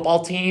bad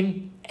football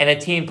team and a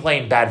team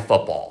playing bad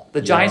football. The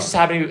Giants just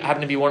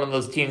happen to be one of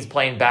those teams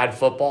playing bad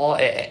football.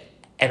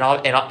 And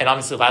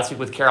obviously last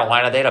week with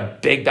Carolina, they had a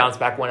big bounce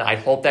back win. I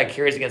hope that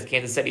carries against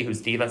Kansas City,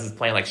 whose defense is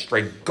playing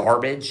straight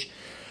garbage.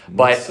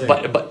 But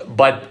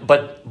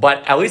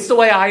at least the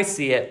way I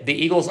see it, the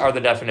Eagles are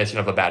the definition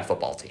of a bad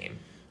football team.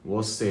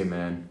 We'll see,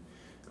 man.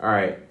 All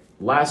right,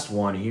 last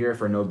one here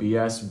for no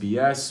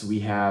BS.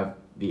 We have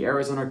the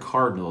Arizona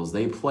Cardinals.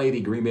 They play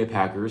the Green Bay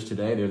Packers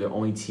today. They're the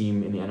only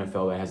team in the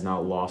NFL that has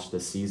not lost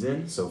this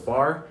season so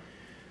far.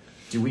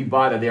 Do we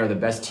buy that they are the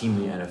best team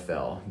in the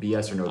NFL?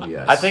 BS or no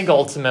BS? I think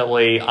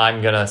ultimately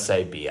I'm going to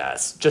say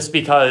BS. Just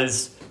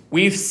because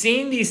we've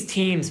seen these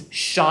teams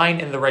shine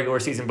in the regular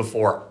season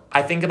before.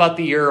 I think about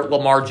the year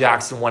Lamar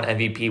Jackson won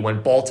MVP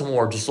when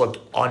Baltimore just looked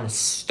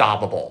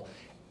unstoppable.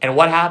 And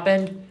what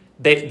happened?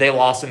 They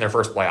lost in their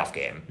first playoff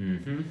game.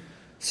 Mm-hmm.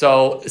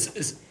 So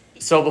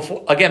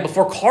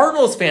before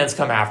Cardinals fans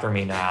come after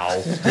me now,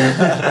 You're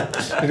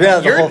gonna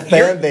have the whole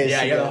fan base.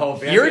 Yeah, you got the whole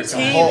fan your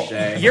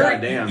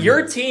base.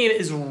 your team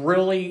is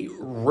really,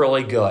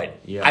 really good.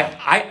 Yeah.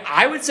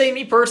 I would say,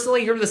 me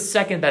personally, you're the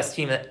second best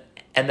team in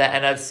the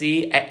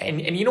NFC,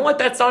 and you know what?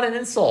 That's not an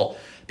insult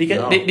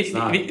because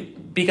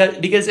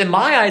in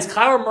my eyes,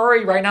 Kyler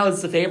Murray right now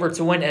is the favorite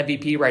to win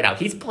MVP right now.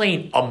 He's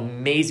playing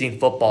amazing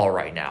football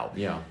right now.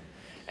 Yeah.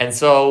 And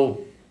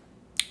so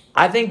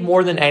I think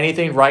more than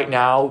anything right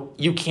now,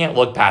 you can't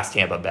look past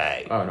Tampa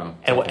Bay. Oh no.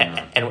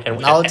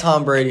 And now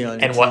Tom Brady on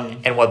your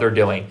team. what they're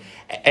doing.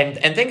 And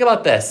think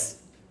about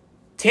this.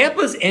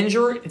 Tampa's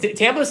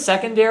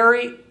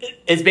secondary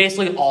is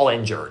basically all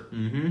injured.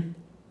 Mm-hmm.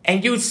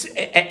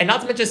 And not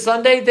to mention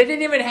Sunday, they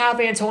didn't even have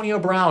Antonio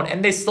Brown,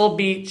 and they still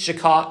beat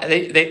Chicago.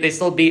 They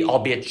still beat,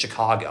 albeit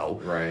Chicago.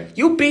 Right.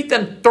 You beat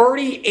them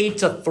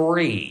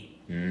 38-3.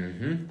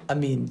 Mm-hmm. I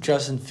mean,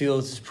 Justin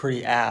Fields is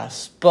pretty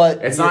ass,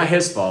 but It's not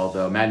his fault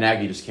though. Matt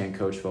Nagy just can't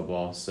coach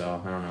football,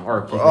 so I don't know.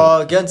 Or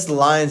against the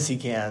Lions, he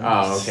can.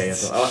 oh, okay.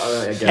 So,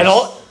 I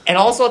guess. And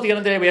also at the end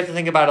of the day, we have to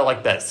think about it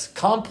like this: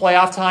 come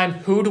playoff time,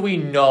 who do we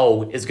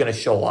know is going to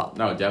show up?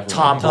 No, definitely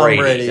Tom Tom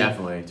Brady. Brady.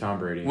 Definitely Tom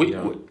Brady.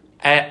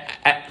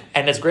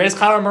 And as great as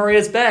Kyler Murray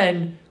has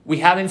been, we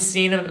haven't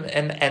seen him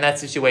in that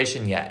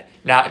situation yet.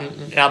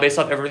 Now, based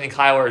off everything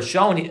Kyler has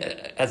shown,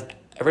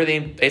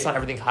 based on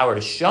everything Kyler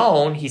has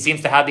shown, he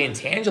seems to have the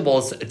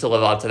intangibles to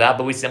live up to that,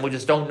 but we simply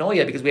just don't know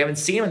yet because we haven't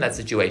seen him in that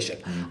situation.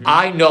 Mm-hmm.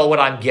 I know what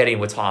I'm getting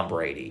with Tom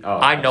Brady. Oh,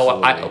 I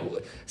know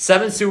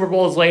 7 Super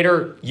Bowls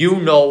later, you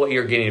know what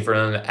you're getting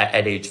from him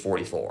at age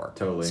 44.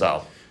 Totally.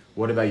 So,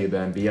 what about you,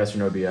 Ben? BS or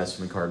no BS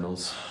from the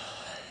Cardinals?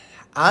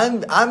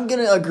 I'm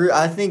gonna agree.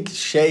 I think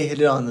Shea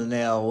hit it on the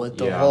nail with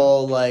the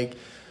whole right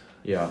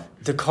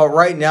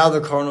now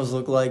the Cardinals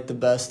look like the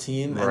best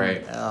team,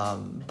 right?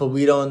 But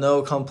we don't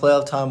know come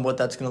playoff time what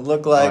that's gonna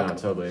look like. Oh, no,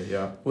 totally,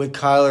 yeah. With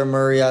Kyler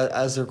Murray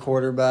as their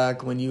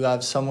quarterback, when you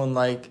have someone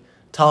like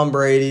Tom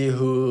Brady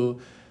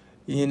who,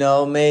 he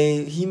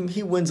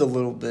wins a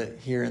little bit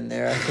here and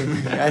there.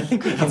 I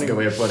think that's a good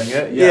way of putting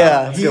it.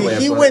 Yeah,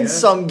 he wins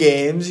some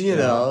games.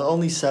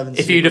 Only 7.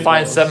 If you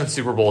define 7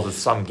 Super Bowls as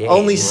some games,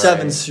 only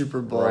 7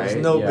 Super Bowls,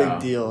 no big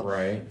deal.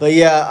 Right. But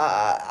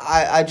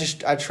I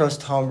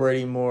trust Tom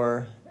Brady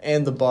more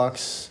and the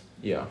Bucs.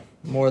 Yeah.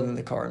 More than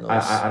the Cardinals.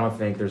 I don't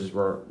think there's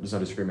no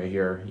disagreement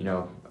here.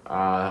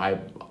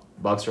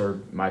 Bucs are,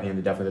 in my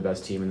opinion, definitely the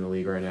best team in the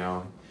league right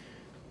now.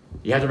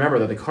 You have to remember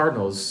that the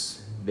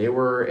Cardinals, they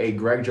were a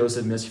Greg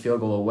Joseph missed field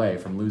goal away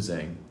from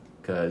losing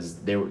because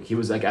he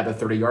was like at the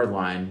 30-yard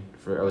line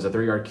it was a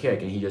 30-yard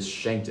kick and he just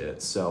shanked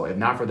it. So if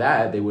not for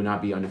that, they would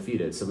not be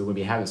undefeated. So we wouldn't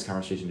be having this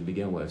conversation to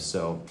begin with.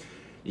 So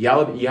you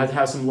have to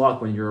have some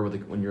luck when you're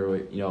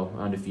an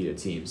undefeated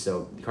team.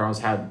 So the Cardinals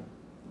had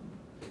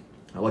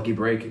a lucky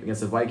break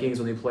against the Vikings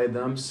when they played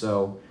them.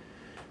 So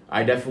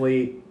I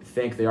definitely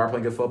think they are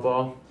playing good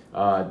football.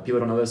 People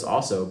don't know this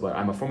also, but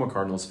I'm a former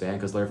Cardinals fan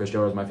because Larry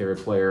Fitzgerald was my favorite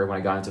player when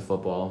I got into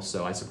football,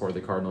 so I supported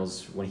the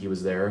Cardinals when he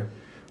was there.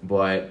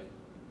 But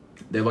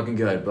they're looking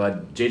good.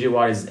 But J.J.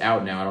 Watt is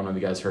out now. I don't know if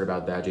you guys heard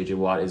about that. J.J.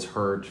 Watt is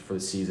hurt for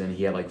the season.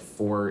 He had like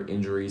 4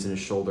 injuries in his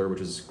shoulder,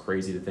 which is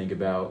crazy to think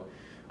about.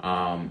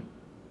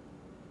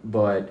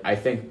 But I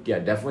think,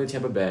 definitely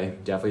Tampa Bay.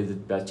 Definitely the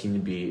best team to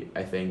beat,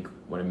 I think,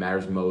 when it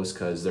matters most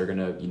because they're going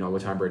to,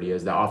 what Tom Brady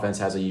is. The offense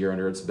has a year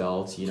under its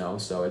belt,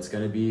 so it's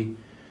going to be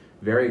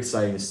very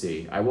exciting to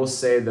see. I will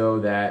say, though,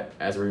 that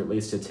as it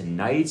relates to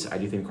tonight, I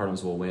do think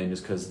Cardinals will win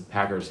just because the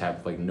Packers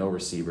have, no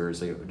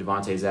receivers.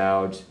 Devontae's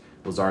out,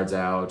 Lazard's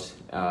out,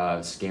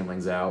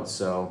 Scantlin's out.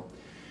 So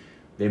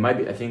they might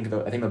be – I think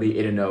they'll be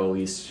 8-0 at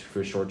least for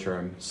the short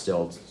term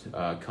still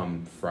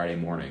come Friday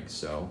morning.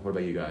 So what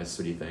about you guys?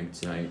 What do you think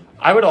tonight?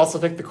 I would also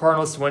think the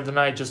Cardinals to win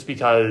tonight just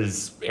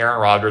because Aaron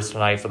Rodgers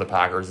tonight for the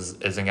Packers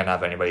isn't going to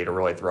have anybody to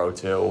really throw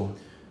to.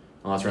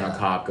 Unless Randall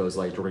Cobb goes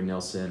Jordan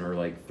Nelson or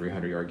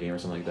 300-yard game or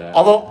something like that.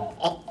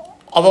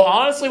 Although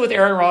honestly, with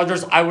Aaron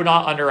Rodgers, I would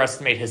not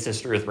underestimate his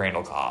history with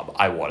Randall Cobb.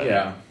 I wouldn't.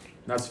 Yeah,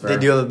 that's fair. They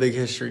do have a big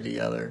history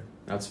together.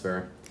 That's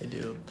fair. They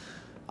do.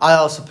 I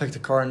also picked the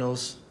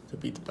Cardinals to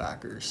beat the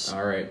Packers.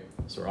 All right,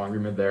 so we're all in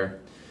agreement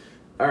there.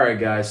 All right,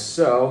 guys,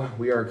 so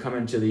we are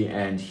coming to the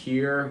end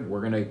here.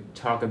 We're going to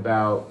talk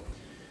about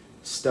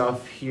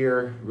stuff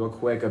here real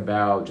quick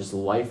about just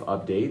life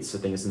updates. I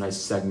think it's a nice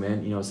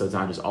segment, so it's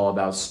not just all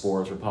about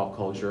sports or pop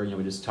culture.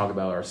 We just talk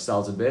about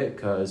ourselves a bit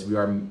because we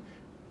are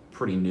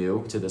pretty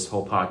new to this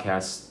whole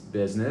podcast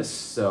business.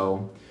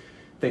 So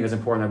I think it's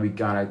important that we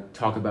kind of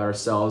talk about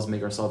ourselves,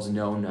 make ourselves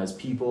known as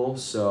people.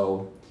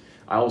 So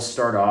I will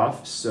start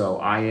off. So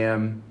I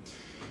am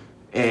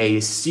a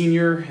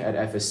senior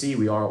at FSC.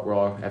 We're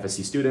all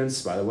FSC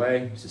students, by the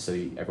way, just so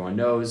everyone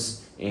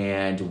knows.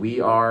 And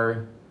we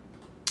are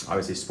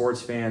obviously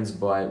sports fans,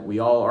 but we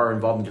all are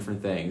involved in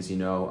different things.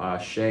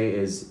 Shea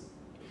is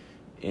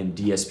in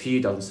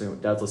DSP,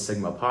 Delta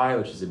Sigma Pi,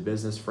 which is a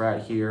business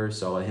frat here,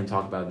 so I'll let him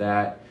talk about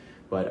that.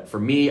 But for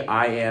me,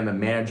 I am a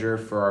manager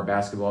for our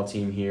basketball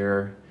team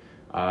here.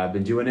 I've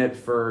been doing it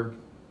for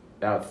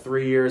about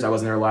 3 years. I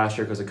wasn't there last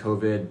year because of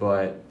COVID,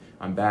 but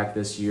I'm back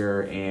this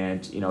year,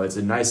 and it's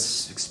a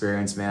nice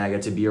experience, man. I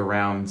get to be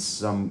around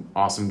some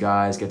awesome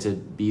guys, get to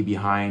be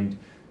behind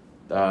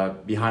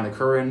the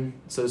curtain,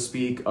 so to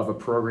speak, of a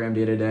program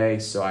day to day.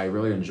 So I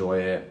really enjoy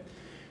it.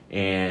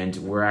 And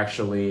we're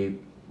actually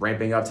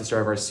ramping up to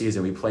start of our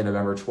season. We play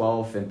November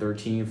 12th and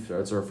 13th.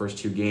 That's our first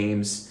 2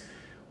 games.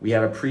 We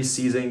have a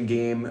preseason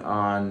game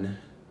on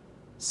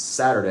this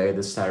Saturday,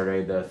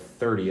 the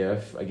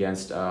 30th,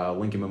 against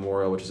Lincoln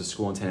Memorial, which is a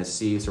school in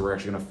Tennessee. So we're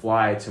actually going to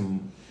fly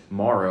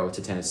tomorrow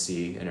to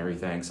Tennessee and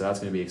everything. So that's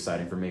going to be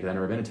exciting for me because I've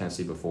never been to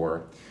Tennessee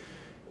before.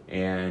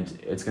 And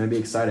it's going to be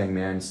exciting,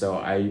 man. So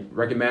I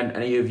recommend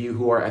any of you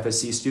who are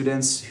FSC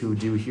students who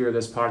do hear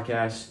this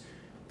podcast,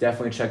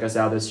 definitely check us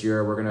out this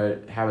year. We're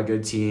going to have a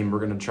good team. We're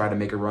going to try to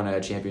make a run at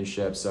a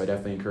championship. So I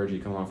definitely encourage you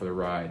to come along for the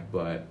ride.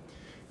 But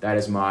that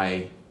is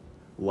my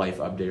life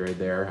update right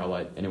there. I'll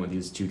let anyone of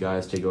these 2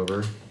 guys take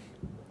over.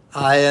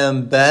 I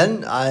am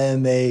Ben. I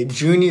am a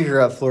junior here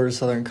at Florida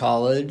Southern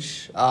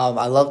College.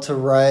 I love to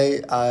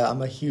write.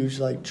 I'm a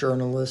huge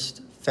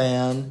journalist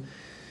fan.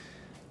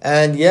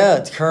 And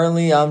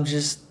currently I'm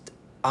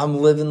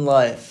living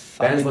life.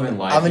 Ben's living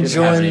life. I'm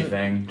enjoying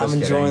anything. I'm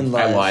enjoying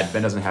life. I lied.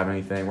 Ben doesn't have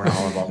anything. We're not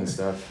all involved in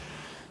stuff.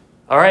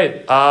 All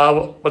right,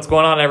 what's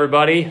going on,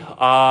 everybody?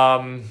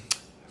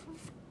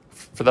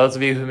 For those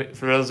of you who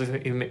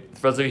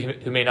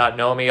may not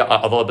know me,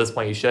 although at this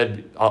point you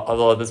should,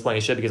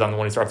 because I'm the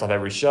one who starts off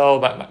every show.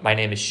 My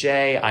name is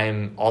Shay. I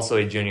am also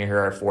a junior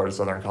here at Florida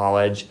Southern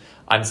College.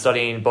 I'm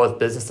studying both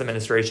business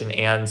administration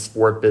and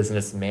sport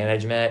business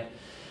management,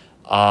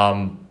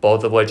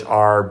 both of which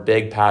are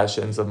big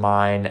passions of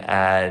mine,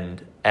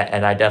 and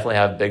I definitely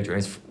have big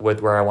dreams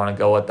with where I want to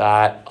go with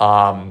that.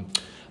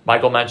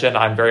 Michael mentioned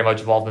I'm very much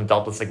involved in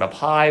Delta Sigma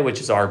Pi,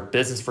 which is our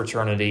business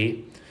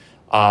fraternity.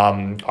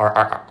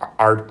 Our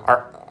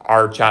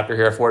chapter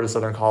here at Florida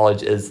Southern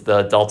College is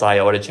the Delta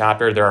Iota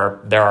chapter.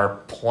 There are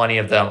plenty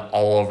of them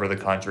all over the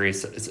country.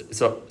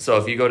 So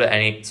if you go to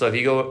any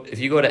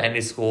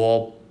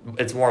school,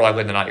 it's more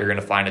likely than not you're going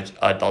to find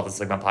a Delta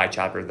Sigma Pi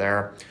chapter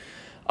there.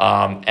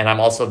 And I'm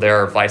also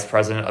their vice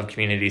president of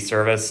community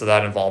service. So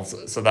that involves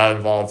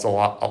a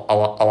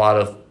lot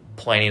of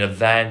planning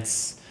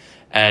events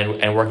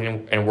and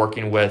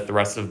working with the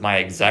rest of my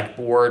exec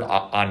board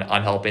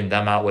on helping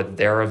them out with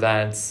their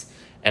events,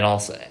 and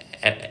also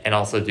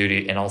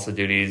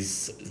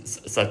duties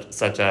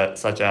such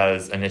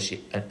as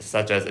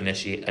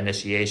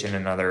initiation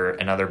and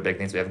other big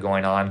things we have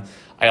going on.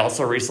 I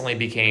also recently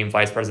became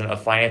vice president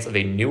of finance of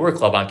a newer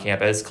club on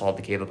campus called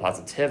the Cave of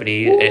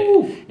Positivity.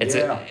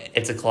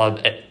 It's a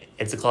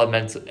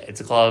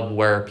club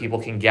where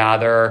people can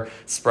gather,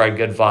 spread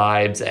good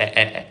vibes,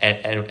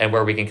 and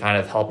where we can kind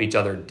of help each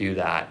other do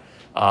that.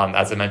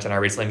 As I mentioned, I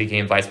recently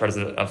became vice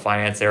president of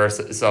finance there,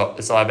 so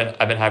I've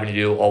been having to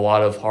do a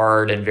lot of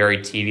hard and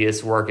very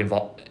tedious work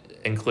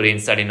including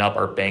setting up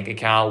our bank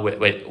account,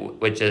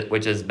 which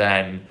has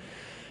been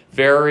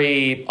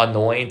very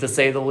annoying to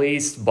say the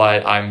least.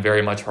 But I'm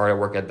very much hard at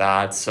work at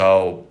that.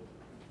 So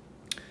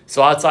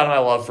outside of my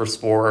love for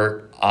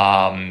sport,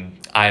 I'm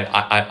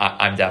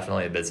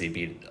definitely a busy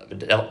bee.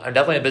 I'm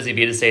definitely a busy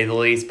bee to say the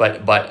least.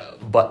 But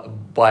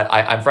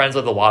I'm friends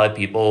with a lot of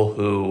people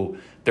who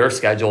their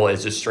schedule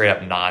is just straight up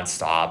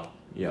nonstop.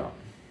 Yeah.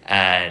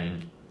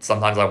 And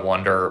sometimes I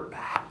wonder,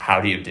 how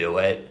do you do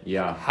it?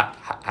 Yeah.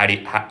 How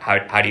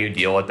do you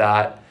deal with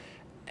that?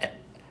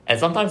 And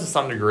sometimes to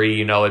some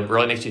degree, it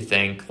really makes you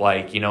think,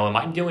 like, am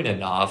I doing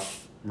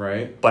enough?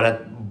 Right. But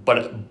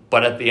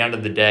at the end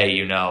of the day,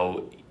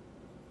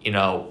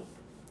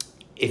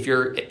 if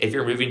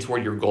you're moving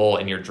toward your goal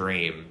and your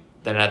dream,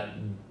 then at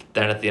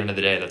the end of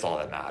the day, that's all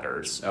that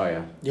matters. Oh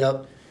yeah.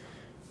 Yep.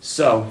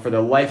 So for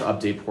the life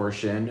update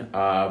portion,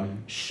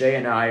 Shay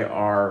and I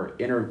are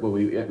we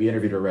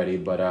interviewed already,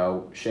 but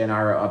Shay and I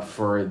are up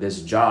for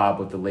this job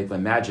with the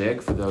Lakeland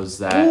Magic. For those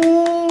that,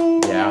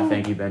 yeah,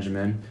 thank you,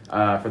 Benjamin.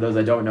 For those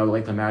that don't know, the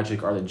Lakeland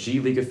Magic are the G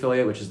League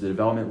affiliate, which is the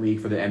development league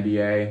for the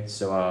NBA.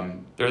 So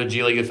they're the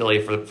G League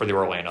affiliate for the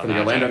Orlando Magic.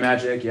 Orlando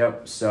Magic,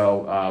 yep.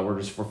 So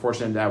we're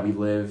fortunate that we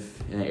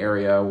live in an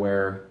area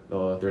where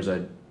there's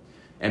a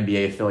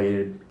NBA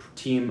affiliated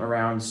team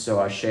around.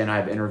 So Shay and I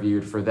have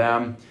interviewed for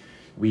them.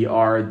 We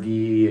are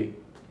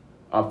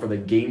up for the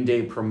game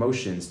day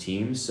promotions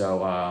team, so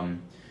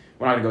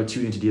we're not going to go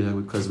too into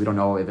detail because we don't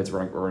know if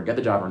we're going to get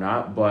the job or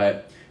not,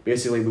 but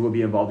basically we will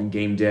be involved in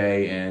game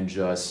day and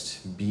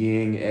just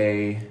being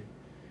a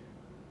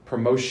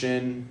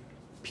promotion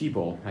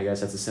people. I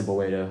guess that's a simple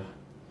way to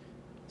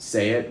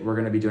say it. We're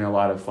going to be doing a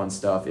lot of fun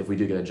stuff if we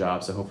do get a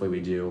job, so hopefully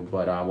we do,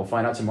 but we'll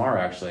find out tomorrow,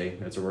 actually.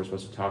 That's where we're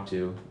supposed to talk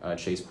to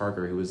Chase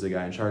Parker, who was the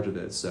guy in charge of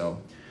it,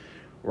 so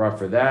we're up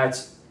for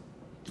that.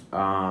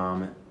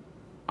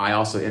 I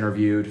also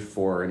interviewed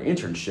for an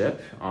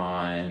internship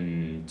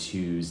on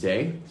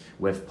Tuesday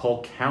with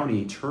Polk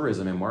County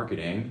Tourism and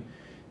Marketing,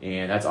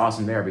 and that's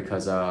awesome there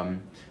because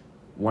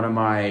one of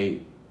my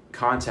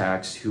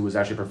contacts who was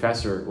actually a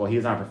professor, well,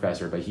 he's not a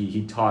professor, but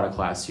he taught a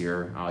class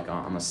here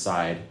on the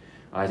side.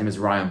 His name is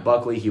Ryan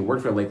Buckley. He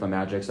worked for the Lakeland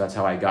Magic, so that's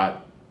how I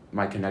got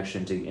my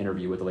connection to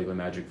interview with the Lakeland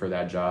Magic for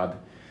that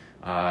job.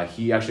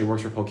 He actually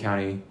works for Polk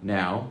County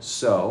now,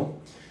 so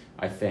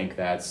I think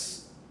that's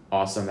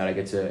awesome that I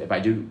get to, if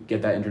I do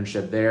get that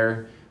internship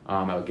there,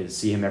 I would get to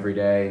see him every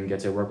day and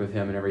get to work with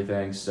him and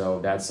everything. So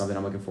that's something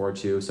I'm looking forward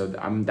to. So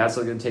that's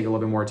going to take a little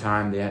bit more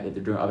time. They're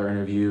doing other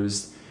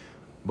interviews,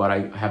 but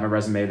I have my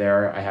resume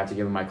there. I have to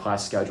give them my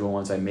class schedule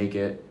once I make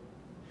it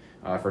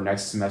for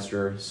next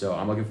semester. So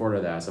I'm looking forward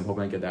to that. So I'm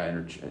hoping I get that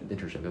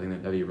internship. I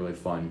think that'd be a really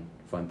fun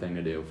thing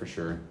to do for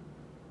sure.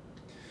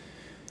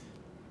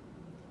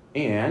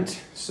 And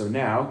so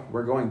now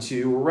we're going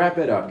to wrap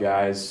it up,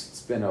 guys.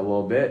 It's been a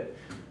little bit.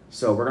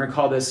 So we're going to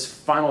call this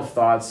Final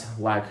Thoughts,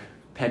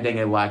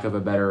 pending a lack of a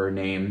better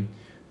name.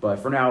 But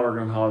for now, we're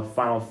going to call it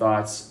Final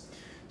Thoughts.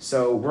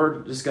 So we're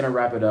just going to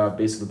wrap it up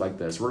basically like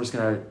this. We're just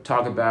going to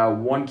talk about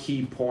one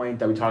key point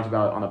that we talked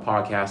about on the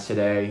podcast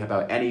today,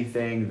 about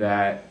anything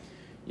that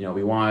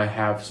we want to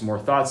have some more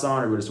thoughts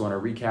on or we just want to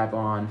recap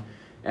on,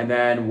 and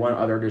then one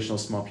other additional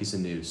small piece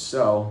of news.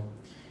 So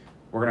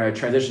we're going to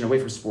transition away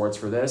from sports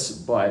for this,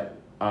 but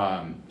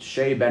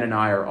Shay, Ben, and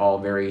I are all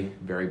very,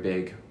 very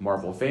big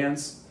Marvel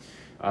fans.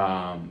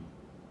 To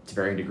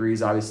varying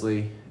degrees,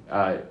 obviously.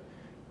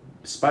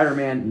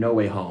 Spider-Man No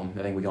Way Home.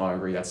 I think we can all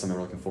agree that's something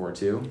we're looking forward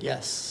to.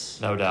 Yes.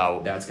 No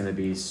doubt. That's going to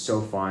be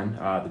so fun.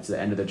 It's the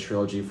end of the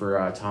trilogy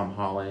for Tom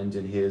Holland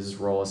and his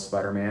role as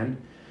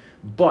Spider-Man.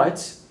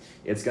 But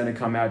it's going to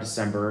come out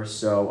December.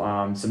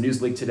 So some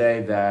news leaked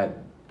today that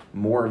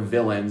more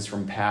villains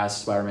from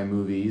past Spider-Man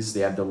movies,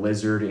 they have the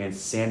Lizard and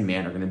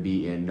Sandman, are going to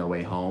be in No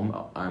Way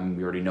Home.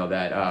 We already know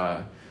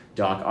that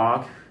Doc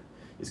Ock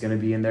is going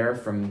to be in there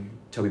from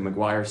Tobey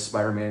Maguire's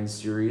Spider-Man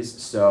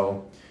series.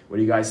 So what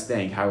do you guys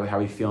think? How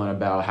are you feeling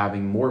about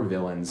having more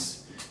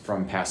villains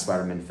from past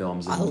Spider-Man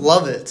films? I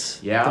love it.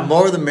 Yeah? The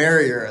more the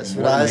merrier, is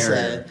what I say.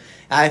 merrier.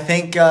 I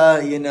think,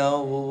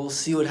 we'll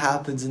see what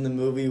happens in the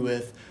movie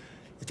with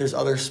if there's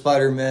other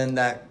Spider-Men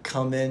that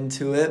come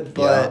into it,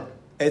 but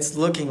it's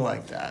looking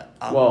like that.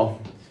 Well,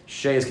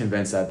 Shay is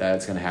convinced that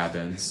it's going to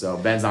happen. So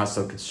Ben's not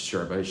so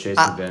sure, but Shay's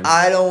convinced.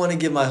 I don't want to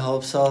get my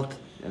hopes up.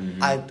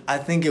 Mhm. I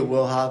think it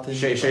will happen.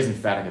 Shay's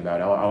emphatic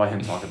about it. I'll let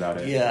him talk about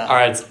it. Yeah.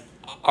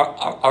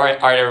 All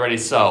right, everybody.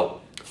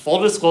 So, full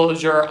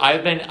disclosure,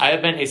 I've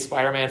been a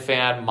Spider-Man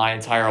fan my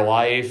entire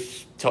life.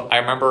 I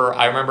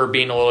remember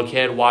being a little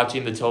kid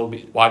watching the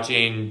Tobey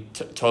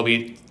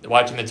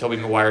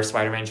Maguire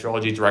Spider-Man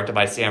trilogy directed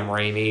by Sam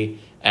Raimi,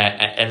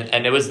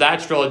 and it was that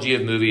trilogy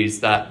of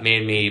movies that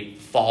made me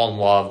fall in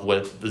love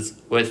with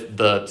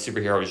the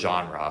superhero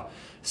genre.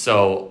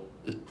 So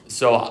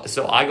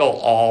I go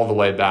all the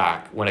way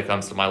back when it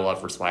comes to my love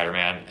for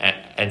Spider-Man,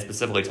 and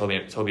specifically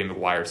Tobey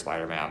Maguire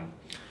Spider-Man,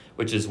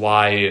 which is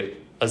why,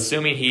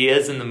 assuming he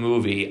is in the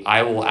movie,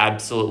 I will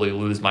absolutely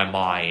lose my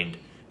mind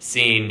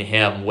seeing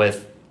him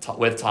with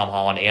Tom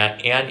Holland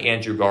and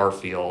Andrew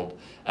Garfield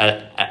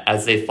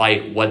as they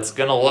fight what's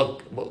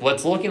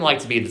looking like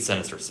to be the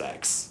Sinister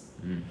Six.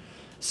 Mm.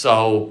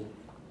 So,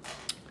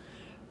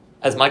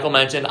 as Michael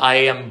mentioned, I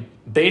am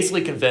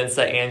basically convinced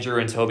that Andrew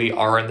and Tobey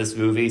are in this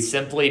movie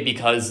simply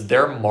because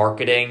their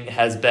marketing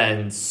has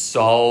been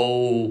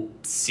so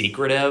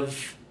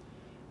secretive.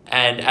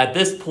 And at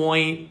this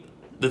point,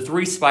 the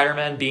three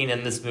Spider-Men being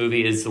in this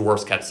movie is the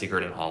worst kept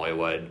secret in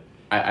Hollywood.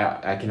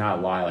 I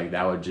cannot lie. Like,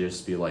 that would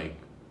just be like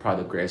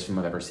probably the greatest film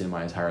I've ever seen in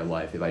my entire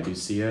life. If I do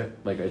see it,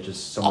 like, it's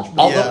just so much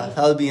better. That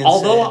would be insane.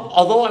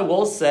 Although I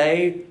will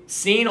say,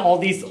 seeing all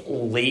these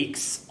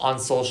leaks on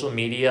social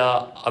media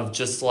of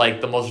just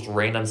like the most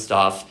random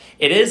stuff,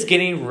 it is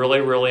getting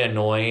really, really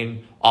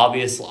annoying.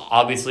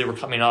 Obviously, we're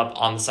coming up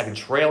on the second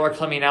trailer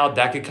coming out.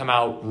 That could come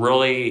out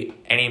really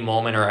any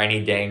moment or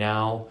any day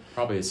now.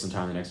 Probably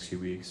sometime in the next few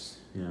weeks.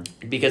 Yeah.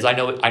 Because I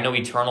know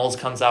Eternals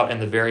comes out in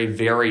the very,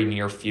 very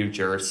near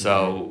future,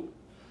 so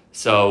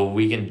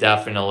we can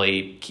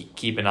definitely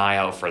keep an eye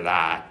out for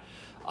that.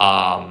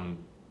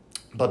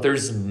 But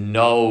there's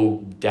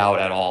no doubt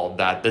at all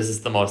that this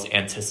is the most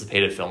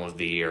anticipated film of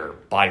the year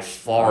by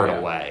far and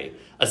away.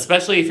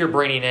 Especially if you're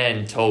bringing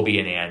in Tobey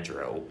and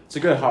Andrew. It's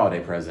a good holiday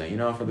present,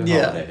 for the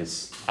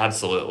holidays.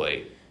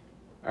 Absolutely.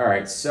 All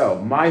right, so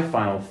my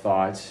final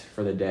thought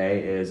for the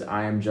day is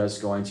I am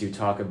just going to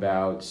talk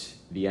about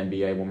the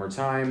NBA one more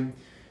time.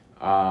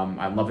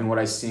 I'm loving what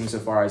I've seen so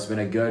far. It's been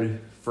a good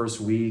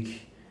first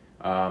week.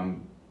 Like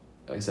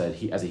I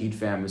said, as a Heat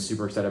fan, I'm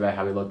super excited about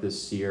how we look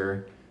this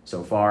year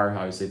so far.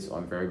 Obviously, it's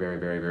very, very,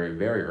 very, very,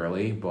 very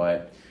early,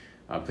 but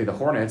play the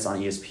Hornets on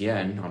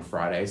ESPN on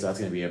Friday, so that's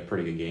going to be a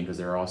pretty good game because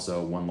they're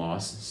also one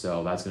loss,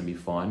 so that's going to be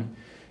fun.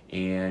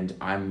 And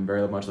I'm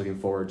very much looking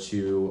forward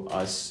to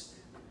us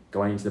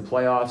going into the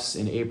playoffs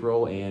in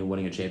April and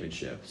winning a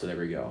championship. So there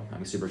we go.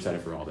 I'm super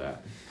excited for all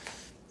that.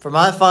 For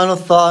my final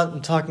thought,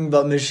 I'm talking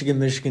about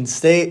Michigan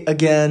State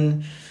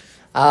again.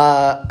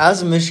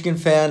 As a Michigan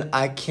fan,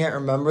 I can't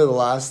remember the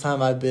last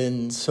time I've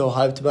been so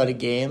hyped about a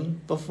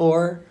game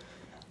before.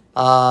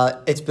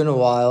 It's been a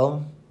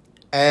while,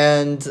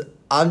 and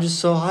I'm just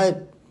so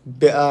hyped.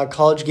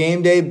 College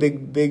game day,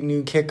 big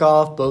new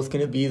kickoff, both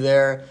going to be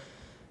there.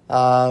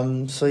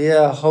 So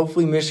yeah,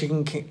 hopefully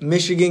Michigan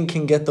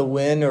can get the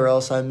win, or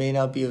else I may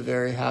not be a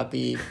very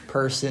happy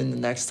person the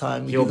next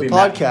time we do the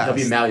podcast. He'll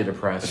be madly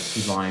depressed.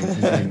 He's lying. He's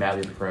going to be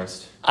madly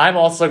depressed. I'm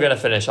also going to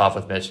finish off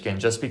with Michigan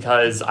just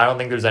because I don't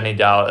think there's any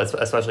doubt,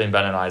 especially in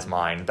Ben and I's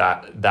mind,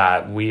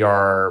 that we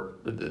are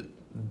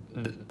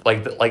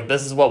like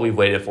this is what we've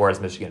waited for as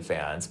Michigan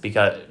fans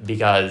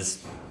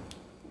because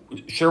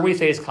sure, we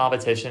faced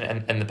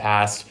competition in the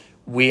past.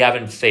 We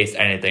haven't faced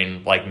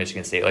anything like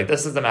Michigan State. Like,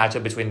 this is the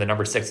matchup between the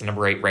number 6 and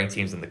number 8 ranked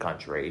teams in the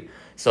country.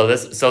 So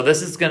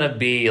this is gonna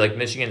be like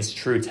Michigan's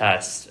true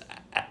test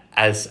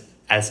as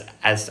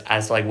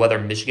like whether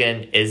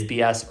Michigan is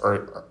BS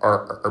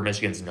or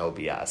Michigan's no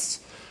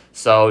BS.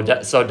 So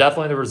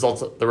definitely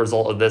the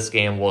result of this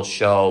game will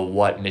show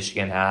what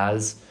Michigan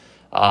has.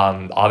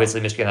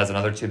 Obviously, Michigan has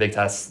another 2 big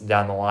tests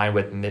down the line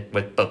with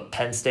the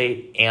Penn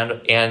State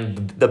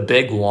and the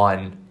big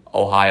one,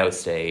 Ohio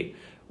State,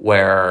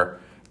 where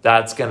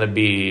that's going to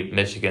be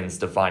Michigan's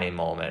defining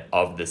moment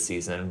of this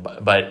season.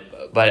 But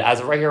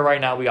as of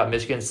right now, we got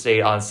Michigan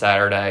State on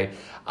Saturday.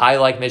 I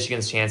like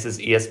Michigan's chances.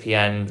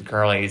 ESPN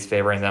currently is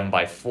favoring them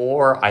by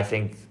 4. I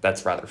think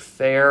that's rather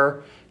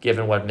fair,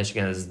 given what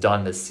Michigan has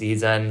done this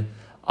season.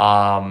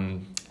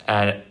 And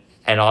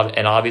and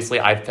obviously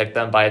I've picked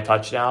them by a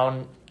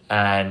touchdown,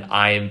 and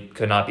I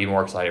could not be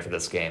more excited for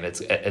this game.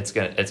 It's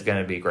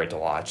gonna be great to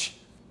watch.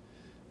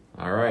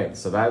 All right,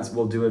 so that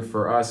will do it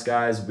for us,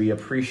 guys. We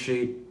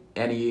appreciate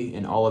any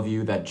and all of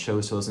you that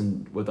chose to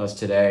listen with us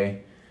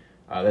today.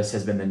 This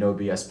has been the No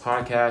BS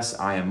Podcast.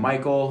 I am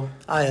Michael.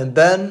 I am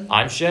Ben.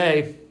 I'm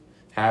Shay.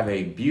 Have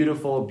a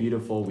beautiful,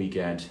 beautiful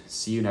weekend.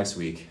 See you next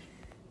week.